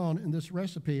goes on in this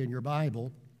recipe in your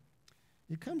Bible.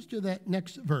 It comes to that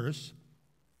next verse,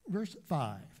 verse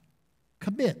 5.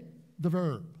 Commit, the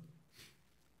verb.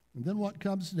 And then what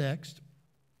comes next?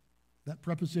 That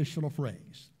prepositional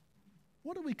phrase.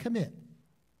 What do we commit?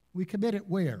 We commit it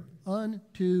where?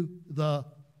 Unto the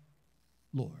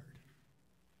Lord.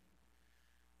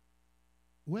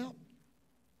 Well,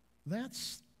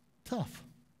 that's tough.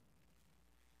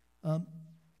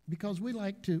 Because we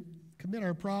like to commit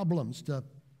our problems to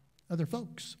other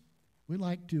folks. We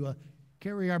like to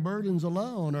carry our burdens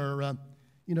alone or,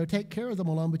 take care of them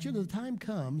alone. But the time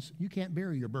comes, you can't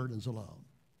bear your burdens alone.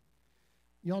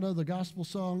 You all know the gospel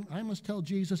song, I must tell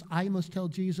Jesus,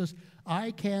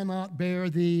 I cannot bear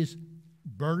these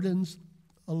burdens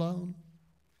alone.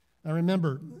 I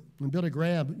remember when Billy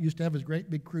Graham used to have his great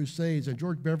big crusades, and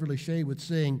George Beverly Shea would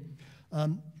sing,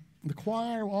 the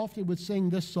choir often would sing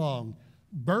this song,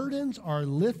 burdens are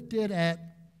lifted at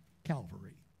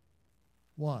Calvary.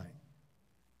 Why?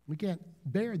 We can't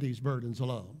bear these burdens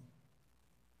alone.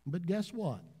 But guess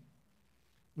what?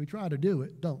 We try to do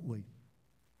it, don't we?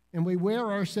 And we wear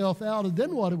ourselves out, and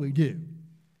then what do?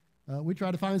 We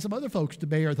try to find some other folks to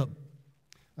bear them.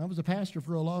 I was a pastor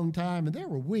for a long time, and there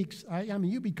were weeks,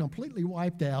 you'd be completely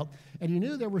wiped out, and you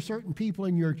knew there were certain people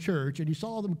in your church, and you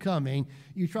saw them coming.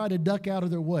 You tried to duck out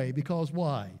of their way, because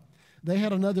why? They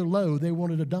had another load they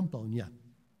wanted to dump on you.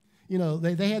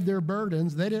 They had their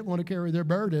burdens. They didn't want to carry their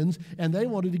burdens, and they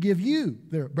wanted to give you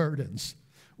their burdens.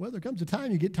 Well, there comes a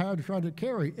time you get tired of trying to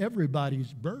carry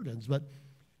everybody's burdens, but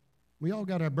we all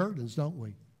got our burdens, don't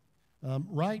we?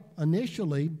 Right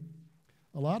initially,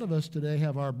 a lot of us today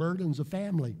have our burdens of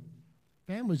family.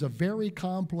 Family's a very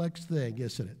complex thing,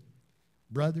 isn't it?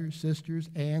 Brothers, sisters,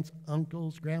 aunts,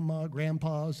 uncles, grandma,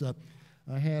 grandpas.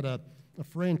 I had a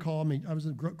friend call me. I was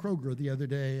in Kroger the other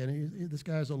day, and this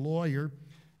guy's a lawyer,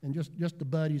 and just a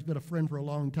buddy. He's been a friend for a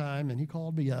long time, and he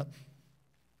called me up,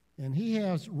 and he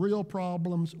has real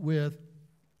problems with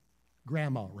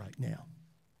grandma right now.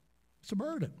 It's a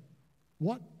burden.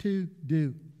 What to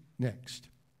do next?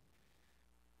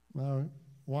 My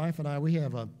wife and I, we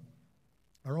have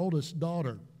our oldest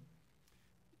daughter.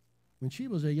 When she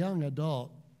was a young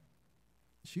adult,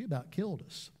 she about killed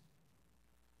us.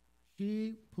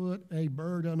 She put a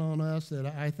burden on us that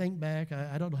I think back,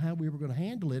 I don't know how we were going to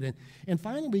handle it. And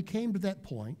finally we came to that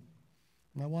point.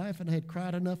 My wife and I had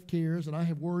cried enough tears, and I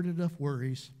had worried enough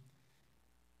worries.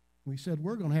 We said,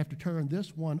 we're going to have to turn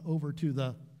this one over to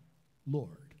the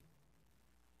Lord.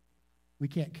 We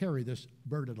can't carry this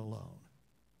burden alone.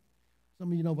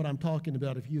 Some of you know what I'm talking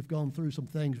about if you've gone through some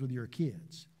things with your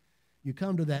kids. You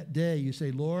come to that day, you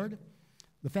say, Lord,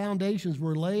 the foundations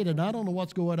were laid, and I don't know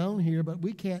what's going on here, but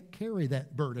we can't carry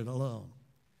that burden alone.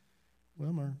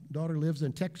 Well, my daughter lives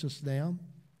in Texas now,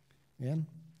 and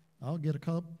I'll get a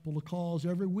couple of calls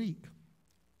every week.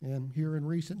 And here in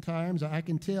recent times, I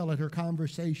can tell at her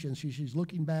conversations, she's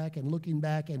looking back and looking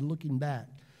back and looking back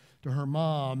to her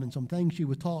mom and some things she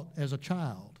was taught as a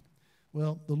child.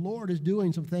 Well, the Lord is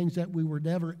doing some things that we were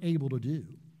never able to do.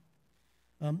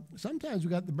 Sometimes we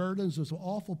got the burdens of some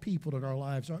awful people in our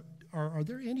lives. Are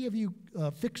there any of you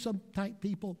fix-some type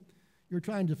people? You're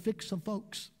trying to fix some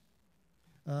folks.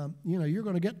 You're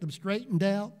going to get them straightened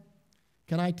out.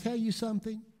 Can I tell you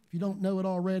something? If you don't know it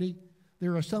already,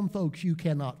 there are some folks you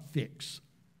cannot fix.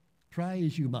 Try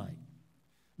as you might.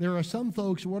 There are some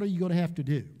folks, what are you going to have to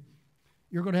do?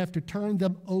 You're going to have to turn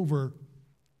them over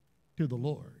to the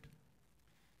Lord.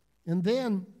 And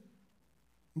then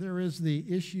there is the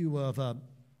issue of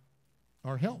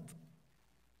our health.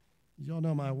 As you all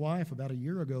know, my wife about a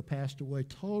year ago passed away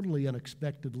totally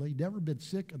unexpectedly, never been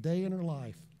sick a day in her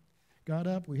life. Got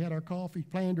up, we had our coffee,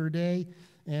 planned her day,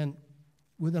 and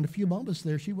within a few moments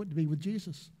there, she went to be with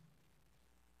Jesus.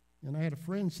 And I had a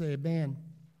friend say, man,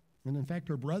 and in fact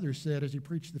her brother said as he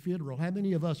preached the funeral, how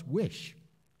many of us wish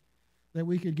that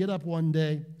we could get up one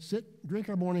day, drink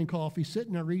our morning coffee, sit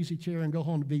in our easy chair, and go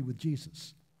home to be with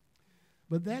Jesus?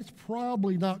 But that's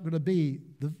probably not going to be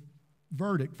the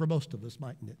verdict for most of us,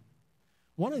 mightn't it?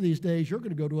 One of these days, you're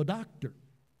going to go to a doctor,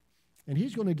 and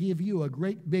he's going to give you a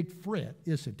great big fret,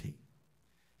 isn't he?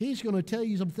 He's going to tell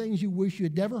you some things you wish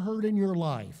you'd never heard in your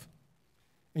life,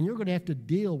 and you're going to have to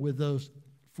deal with those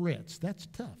frets. That's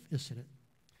tough, isn't it?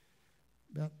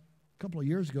 About a couple of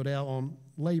years ago now on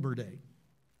Labor Day,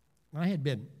 I had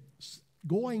been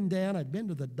going down. I'd been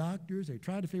to the doctors. They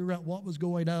tried to figure out what was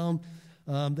going on.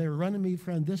 They were running me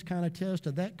from this kind of test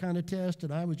to that kind of test,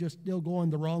 and I was just still going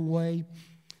the wrong way.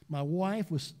 My wife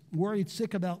was worried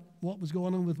sick about what was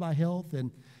going on with my health,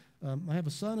 and I have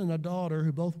a son and a daughter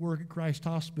who both work at Christ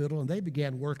Hospital, and they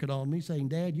began working on me, saying,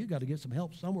 Dad, you got to get some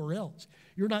help somewhere else.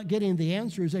 You're not getting the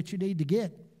answers that you need to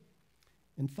get.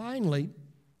 And finally,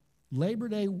 Labor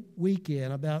Day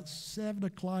weekend, about 7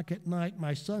 o'clock at night,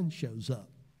 my son shows up.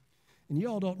 And you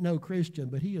all don't know Christian,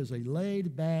 but he is a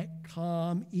laid-back,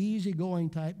 calm, easygoing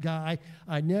type guy.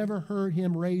 I never heard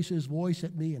him raise his voice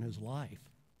at me in his life.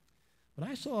 But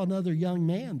I saw another young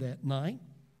man that night,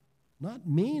 not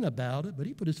mean about it, but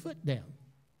he put his foot down,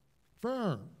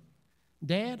 firm.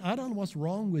 Dad, I don't know what's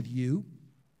wrong with you,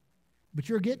 but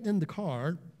you're getting in the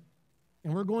car,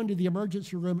 and we're going to the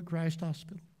emergency room at Christ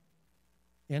Hospital.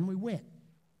 And we went.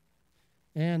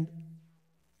 And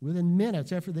within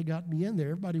minutes after they got me in there,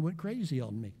 everybody went crazy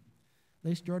on me.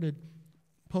 They started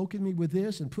poking me with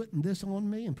this and putting this on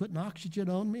me and putting oxygen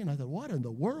on me. And I thought, what in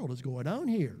the world is going on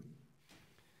here?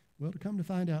 Well, to come to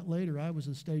find out later, I was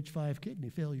in stage 5 kidney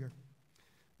failure.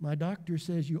 My doctor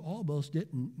says you almost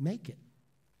didn't make it.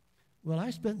 Well,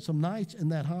 I spent some nights in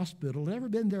that hospital. Never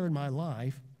been there in my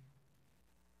life.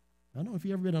 I don't know if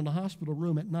you've ever been in a hospital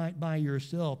room at night by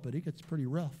yourself, but it gets pretty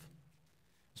rough,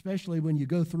 especially when you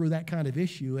go through that kind of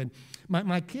issue. And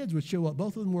my kids would show up.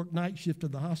 Both of them worked night shift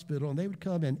in the hospital, and they would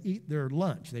come and eat their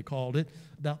lunch, they called it,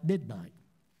 about midnight.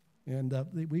 And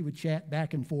we would chat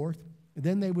back and forth. And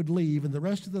then they would leave, and the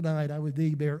rest of the night I would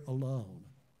be there alone.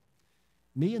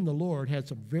 Me and the Lord had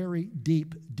some very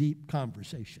deep, deep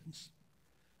conversations.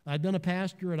 I've been a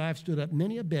pastor, and I've stood up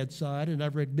many a bedside, and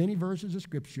I've read many verses of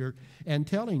Scripture and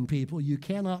telling people, you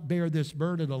cannot bear this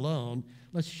burden alone.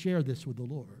 Let's share this with the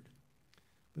Lord.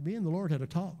 But me and the Lord had a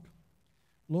talk.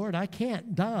 Lord, I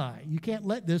can't die. You can't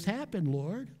let this happen,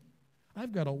 Lord.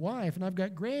 I've got a wife, and I've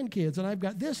got grandkids, and I've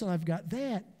got this, and I've got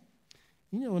that.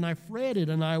 You know, and I fretted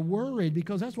and I worried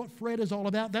because that's what fret is all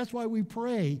about. That's why we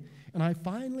pray. And I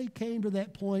finally came to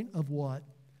that point of what?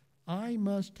 I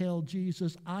must tell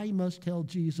Jesus, I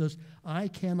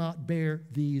cannot bear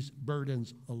these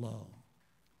burdens alone.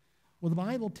 Well, the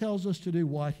Bible tells us to do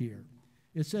what here?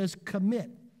 It says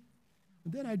commit.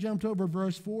 And then I jumped over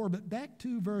verse 4, but back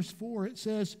to verse 4, it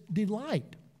says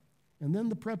delight. And then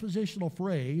the prepositional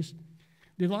phrase,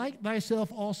 delight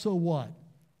thyself also what?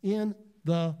 In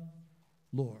the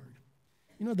Lord.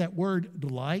 You know that word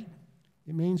delight?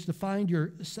 It means to find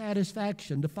your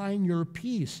satisfaction, to find your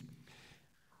peace.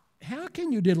 How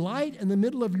can you delight in the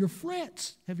middle of your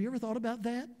frets? Have you ever thought about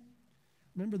that?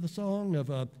 Remember the song of,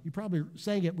 you probably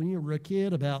sang it when you were a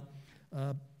kid about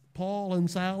Paul and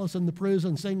Silas in the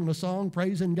prison singing a song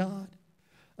praising God.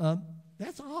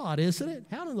 That's odd, isn't it?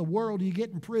 How in the world do you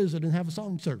get in prison and have a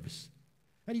song service?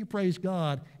 How do you praise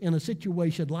God in a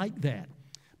situation like that?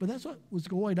 But that's what was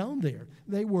going on there.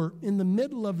 They were in the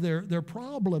middle of their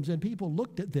problems, and people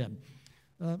looked at them.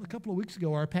 A couple of weeks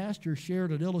ago, our pastor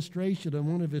shared an illustration in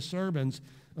one of his sermons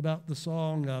about the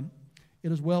song,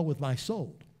 It Is Well With My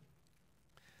Soul.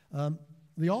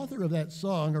 The author of that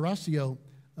song, Horatio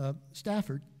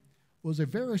Stafford, was a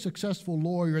very successful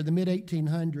lawyer in the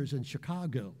mid-1800s in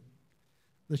Chicago.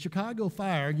 The Chicago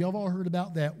fire, you've all heard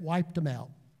about that, wiped him out.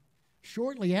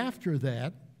 Shortly after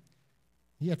that,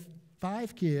 he had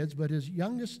 5 kids, but his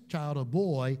youngest child, a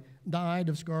boy, died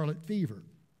of scarlet fever.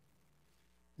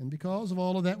 And because of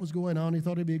all of that was going on, he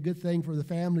thought it'd be a good thing for the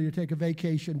family to take a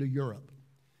vacation to Europe.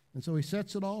 And so he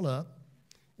sets it all up.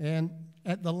 And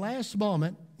at the last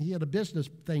moment, he had a business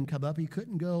thing come up. He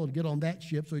couldn't go and get on that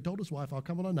ship, so he told his wife, I'll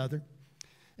come on another.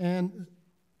 And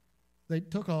they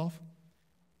took off.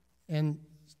 And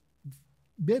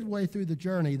midway through the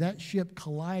journey, that ship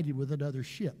collided with another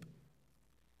ship.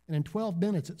 And in 12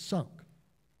 minutes, it sunk.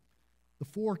 The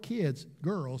 4 kids,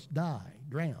 girls, died,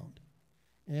 drowned.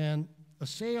 And a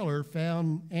sailor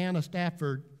found Anna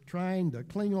Stafford trying to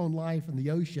cling on life in the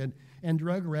ocean and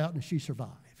drug her out, and she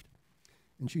survived.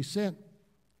 And she sent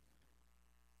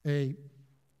a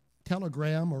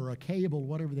telegram or a cable,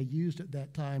 whatever they used at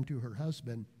that time, to her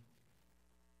husband.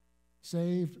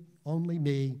 Saved only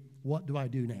me. What do I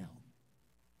do now?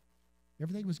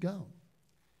 Everything was gone.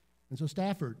 And so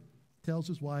Stafford tells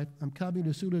his wife, I'm coming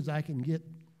as soon as I can get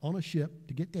on a ship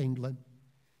to get to England.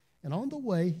 And on the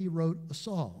way, he wrote a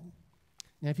song.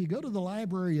 Now, if you go to the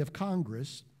Library of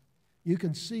Congress, you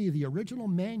can see the original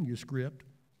manuscript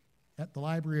at the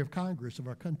Library of Congress of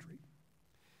our country.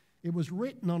 It was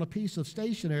written on a piece of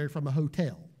stationery from a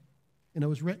hotel, and it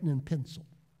was written in pencil.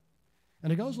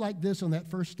 And it goes like this on that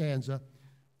first stanza,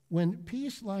 when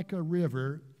peace like a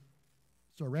river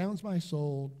surrounds my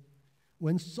soul,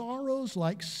 when sorrows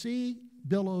like sea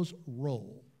billows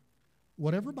roll,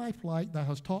 whatever my plight, thou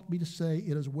hast taught me to say,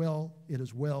 it is well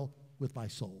with my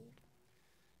soul.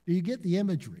 Do you get the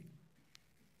imagery?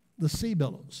 The sea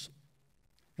billows.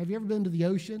 Have you ever been to the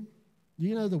ocean? Do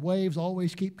you know the waves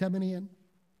always keep coming in?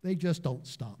 They just don't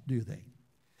stop, do they?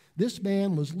 This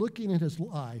man was looking at his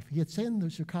life. He had seen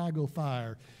the Chicago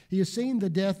fire. He had seen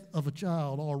the death of a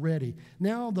child already.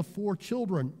 Now the 4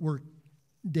 children were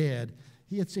dead.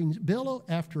 He had seen billow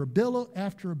after a billow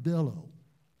after a billow.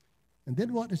 And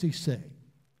then what does he say?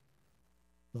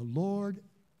 The Lord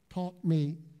taught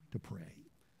me to pray.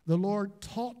 The Lord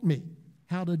taught me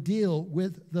how to deal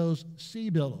with those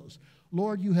sea billows.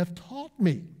 Lord, you have taught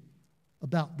me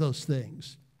about those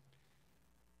things.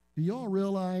 Do you all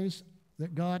realize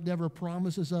that God never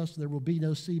promises us there will be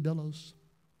no sea billows?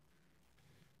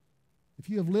 If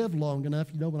you have lived long enough,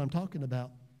 you know what I'm talking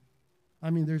about.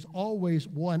 I mean, there's always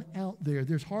one out there.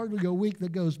 There's hardly a week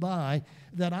that goes by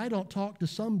that I don't talk to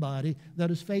somebody that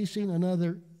is facing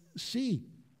another sea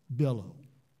billow.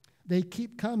 They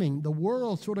keep coming. The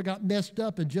world sort of got messed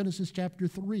up in Genesis chapter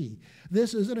 3.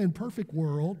 This is an imperfect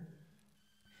world,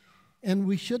 and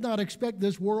we should not expect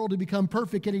this world to become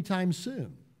perfect anytime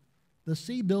soon. The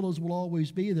sea billows will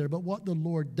always be there, but what the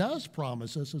Lord does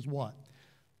promise us is what?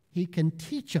 He can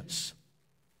teach us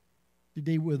to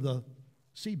deal with the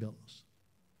sea billows.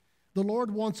 The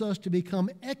Lord wants us to become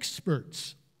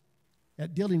experts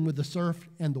at dealing with the surf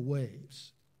and the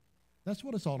waves. That's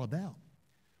what it's all about.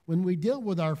 When we deal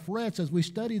with our frets, as we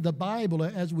study the Bible,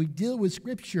 as we deal with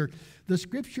Scripture, the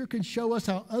Scripture can show us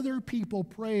how other people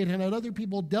prayed and how other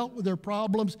people dealt with their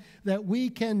problems, that we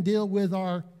can deal with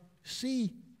our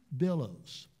sea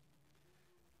billows.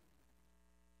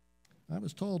 I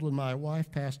was told when my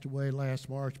wife passed away last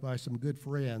March by some good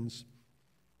friends,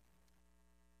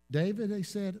 David, they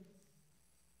said,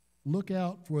 look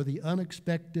out for the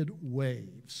unexpected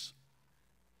waves.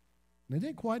 And I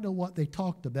didn't quite know what they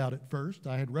talked about at first.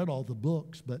 I had read all the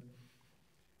books, but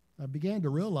I began to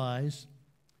realize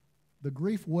the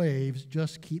grief waves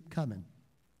just keep coming.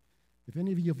 If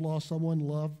any of you have lost someone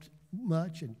loved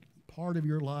much and part of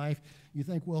your life, you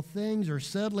think, well, things are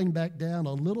settling back down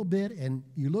a little bit, and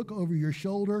you look over your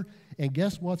shoulder, and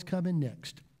guess what's coming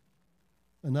next?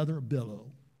 Another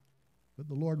billow. But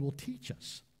the Lord will teach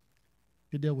us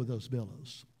to deal with those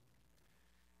billows.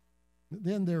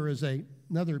 Then there is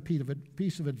another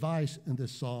piece of advice in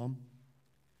this psalm.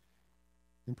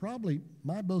 And probably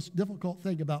my most difficult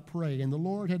thing about praying, and the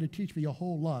Lord had to teach me a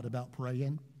whole lot about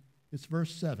praying, it's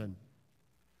verse 7.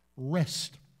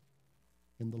 Rest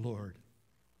in the Lord.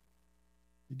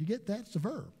 Did you get that? It's a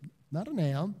verb, not a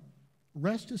noun.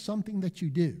 Rest is something that you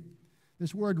do.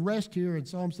 This word rest here in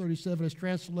Psalms 37 is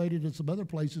translated in some other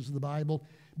places in the Bible,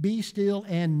 be still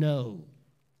and know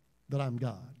that I'm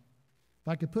God. If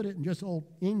I could put it in just old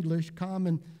English,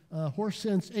 common horse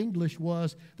sense English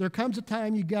was, there comes a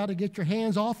time you got to get your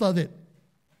hands off of it.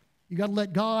 You got to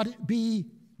let God be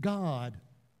God.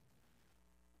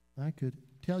 I could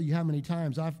tell you how many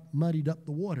times I've muddied up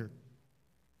the water.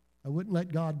 I wouldn't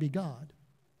let God be God.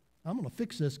 I'm going to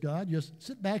fix this, God. Just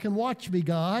sit back and watch me,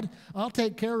 God. I'll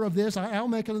take care of this. I'll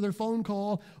make another phone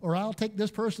call, or I'll take this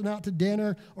person out to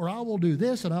dinner, or I will do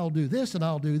this, and I'll do this, and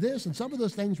I'll do this. And some of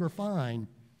those things were fine.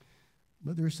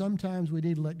 But there's sometimes we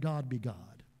need to let God be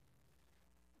God.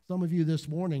 Some of you this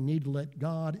morning need to let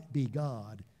God be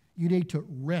God. You need to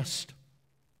rest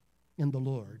in the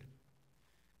Lord.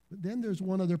 But then there's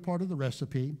one other part of the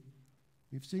recipe.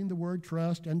 We've seen the word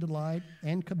trust and delight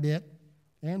and commit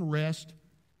and rest.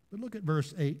 But look at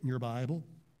verse 8 in your Bible.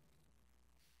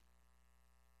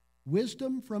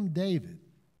 Wisdom from David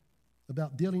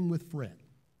about dealing with fret.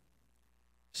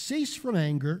 Cease from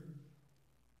anger,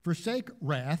 forsake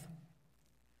wrath,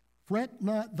 fret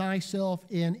not thyself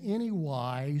in any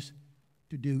wise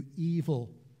to do evil.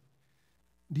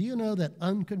 Do you know that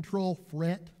uncontrolled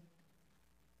fret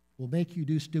will make you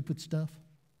do stupid stuff?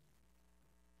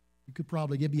 You could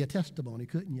probably give me a testimony,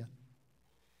 couldn't you?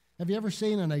 Have you ever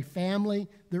seen in a family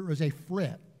there is a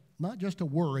fret? Not just a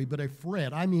worry, but a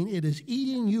fret. I mean, it is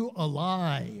eating you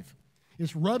alive.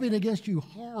 It's rubbing against you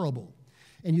horrible.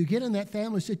 And you get in that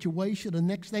family situation, and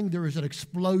next thing there is an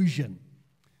explosion.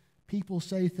 People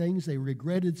say things they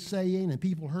regretted saying, and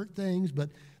people hurt things, but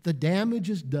the damage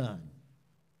is done.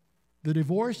 The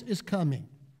divorce is coming,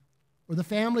 or the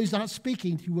family's not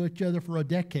speaking to each other for a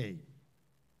decade.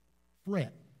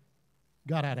 Fret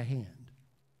got out of hand.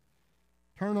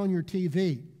 Turn on your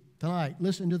TV tonight,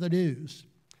 listen to the news.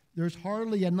 There's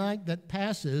hardly a night that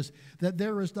passes that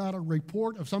there is not a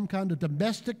report of some kind of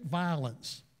domestic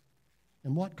violence.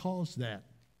 And what caused that?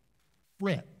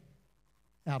 Fret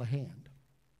out of hand.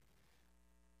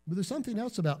 But there's something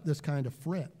else about this kind of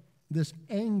fret, this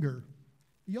anger.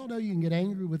 Y'all know you can get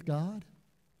angry with God?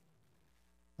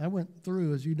 I went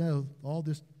through, as you know, all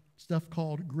this stuff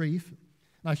called grief.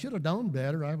 And I should have known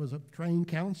better. I was a trained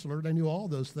counselor, and I knew all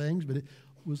those things, but it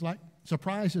was like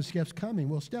surprises kept coming.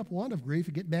 Well, step one of grief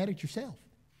is get mad at yourself.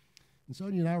 And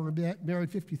Sonia and I were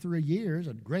married 53 years,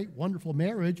 a great, wonderful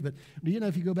marriage, but do you know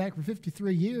if you go back for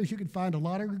 53 years, you can find a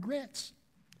lot of regrets.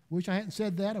 Wish I hadn't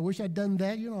said that. I wish I'd done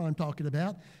that. You know what I'm talking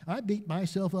about. I beat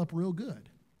myself up real good.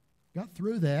 Got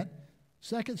through that.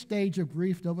 Second stage of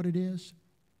grief, know what it is?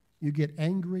 You get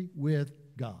angry with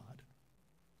God.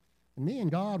 And me and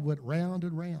God went round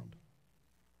and round.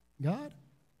 God,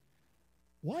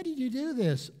 why did you do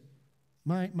this?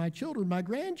 My children, my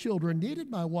grandchildren needed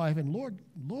my wife, and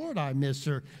Lord, I miss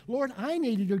her. Lord, I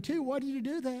needed her too. Why did you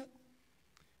do that?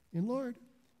 And Lord,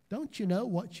 don't you know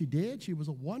what she did? She was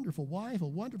a wonderful wife, a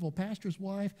wonderful pastor's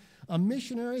wife, a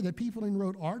missionary that people even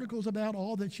wrote articles about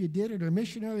all that she did in her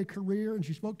missionary career, and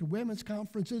she spoke to women's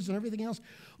conferences and everything else.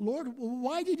 Lord,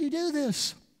 why did you do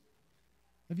this?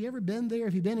 Have you ever been there?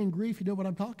 If you've been in grief, you know what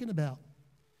I'm talking about.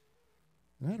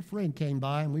 And I had a friend came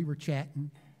by, and we were chatting,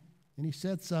 and he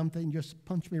said something, just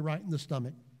punched me right in the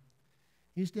stomach.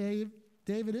 He said,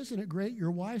 David, isn't it great?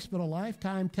 Your wife spent a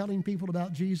lifetime telling people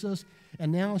about Jesus,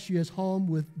 and now she is home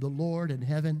with the Lord in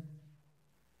heaven.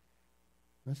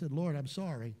 I said, Lord, I'm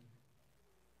sorry.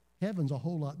 Heaven's a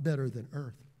whole lot better than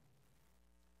earth.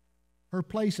 Her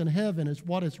place in heaven is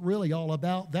what it's really all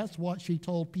about. That's what she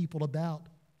told people about.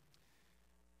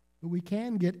 But we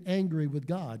can get angry with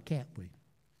God, can't we?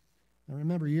 I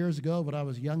remember years ago when I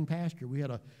was a young pastor, we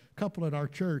had a couple at our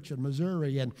church in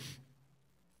Missouri, and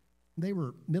they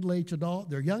were middle-aged adult.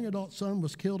 Their young adult son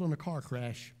was killed in a car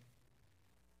crash.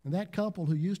 And that couple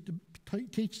who used to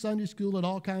teach Sunday school and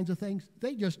all kinds of things,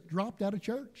 they just dropped out of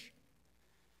church.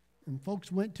 And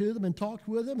folks went to them and talked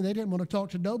with them, and they didn't want to talk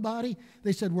to nobody.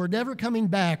 They said, we're never coming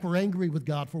back. We're angry with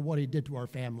God for what he did to our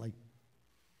family.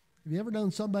 Have you ever known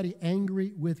somebody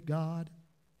angry with God?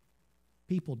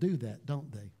 People do that,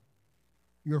 don't they?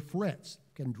 Your frets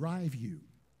can drive you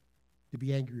to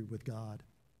be angry with God.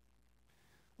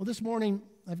 Well, this morning,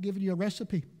 I've given you a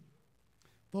recipe.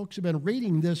 Folks have been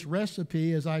reading this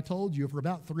recipe, as I told you, for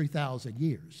about 3,000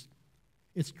 years.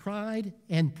 It's tried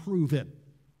and proven.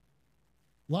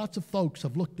 Lots of folks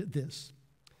have looked at this.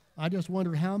 I just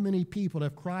wonder how many people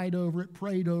have cried over it,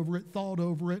 prayed over it, thought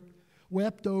over it,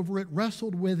 wept over it,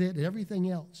 wrestled with it, and everything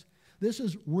else. This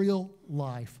is real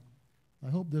life. I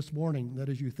hope this morning that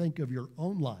as you think of your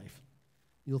own life,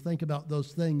 you'll think about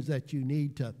those things that you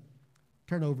need to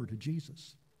turn over to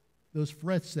Jesus. Those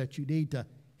frets that you need to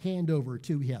hand over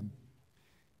to him.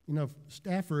 You know,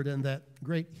 Stafford, in that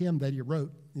great hymn that he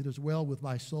wrote, It Is Well With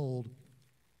My Soul,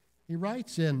 he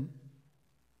writes in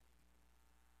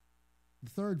the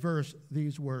third verse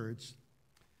these words,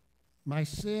 my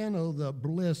sin, oh, the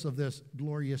bliss of this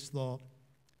glorious thought,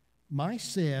 my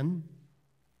sin,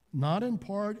 not in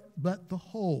part but the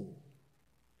whole,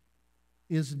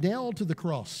 is nailed to the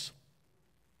cross,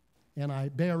 and I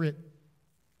bear it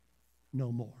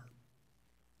no more.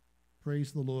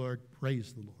 Praise the Lord,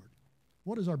 praise the Lord.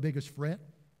 What is our biggest fret?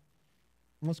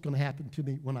 What's going to happen to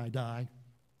me when I die?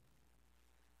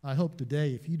 I hope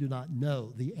today, if you do not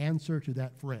know the answer to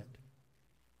that fret,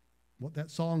 what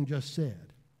that song just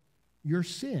said, your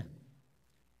sin,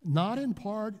 not in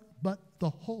part but the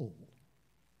whole,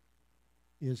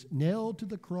 is nailed to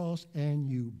the cross and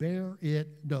you bear it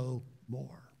no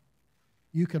more.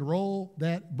 You can roll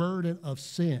that burden of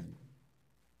sin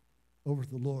over to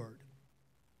the Lord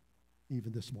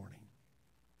even this morning.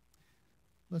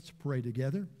 Let's pray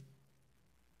together.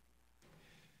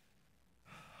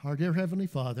 Our dear Heavenly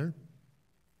Father,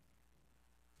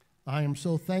 I am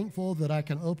so thankful that I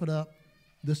can open up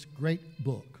this great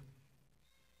book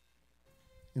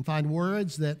and find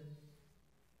words that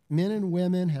men and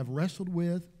women have wrestled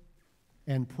with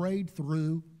and prayed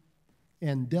through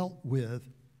and dealt with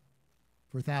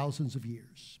for thousands of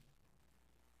years.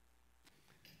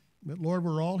 But Lord,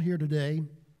 we're all here today.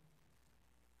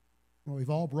 We've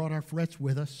all brought our frets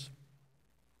with us.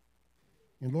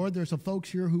 And Lord, there's some folks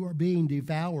here who are being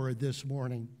devoured this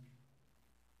morning.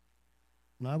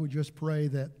 And I would just pray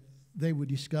that they would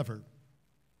discover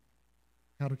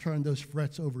how to turn those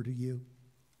frets over to you.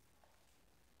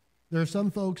 There are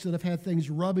some folks that have had things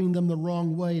rubbing them the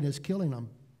wrong way and is killing them.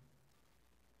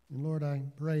 And Lord, I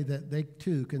pray that they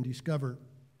too can discover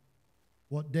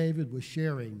what David was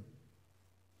sharing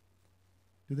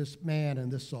to this man in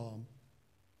this psalm.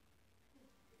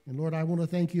 And Lord, I want to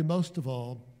thank you most of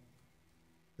all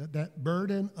that that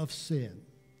burden of sin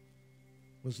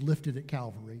was lifted at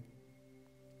Calvary,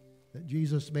 that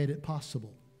Jesus made it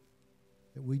possible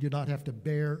that we do not have to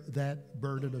bear that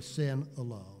burden of sin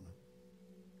alone.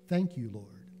 Thank you,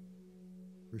 Lord,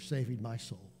 for saving my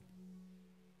soul.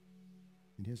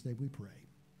 In his name we pray.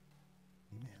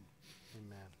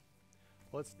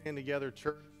 Let's stand together,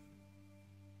 church.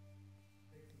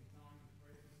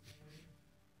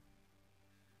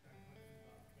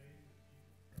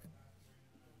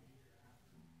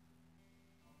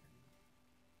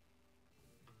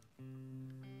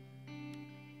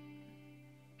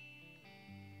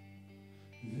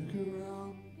 The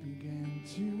ground began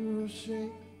to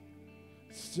shake,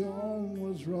 the stone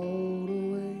was rolled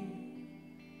away.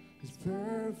 His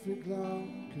perfect love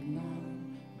could not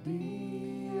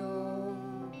be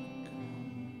overcome.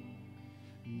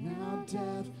 Now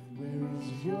death, where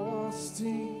is your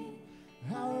sting?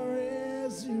 Our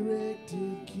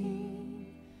resurrected King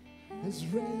has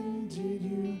rendered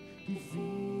you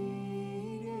defeated.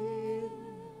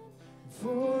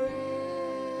 Forever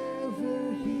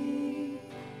He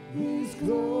is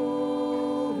glorified.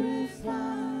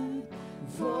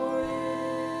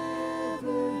 Forever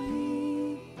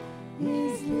He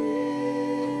is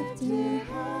lifted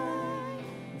high.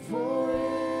 Forever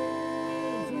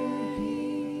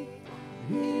He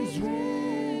is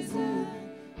risen.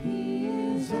 He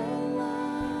is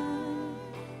alive.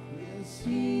 Yes,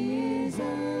 He is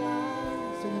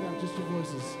alive. Sing it out, just your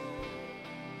voices.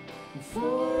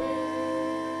 Forever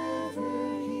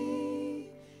He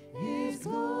is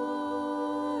glorified.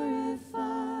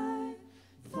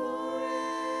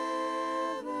 Forever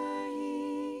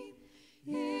He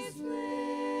is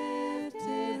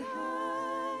lifted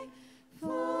high.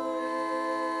 Forever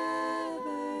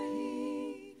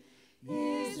He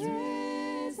is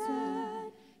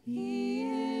risen. He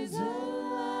is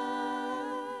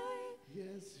alive.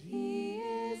 Yes, He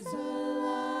is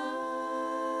alive.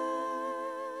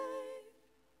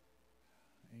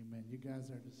 Amen. You guys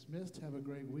are dismissed. Have a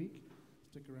great week.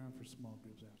 Stick around for small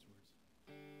groups afterwards.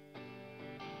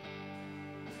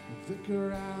 The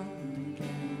ground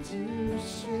began to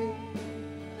shake,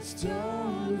 the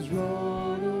stone was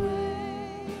rolled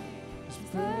away. His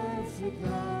perfect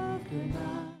love could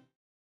not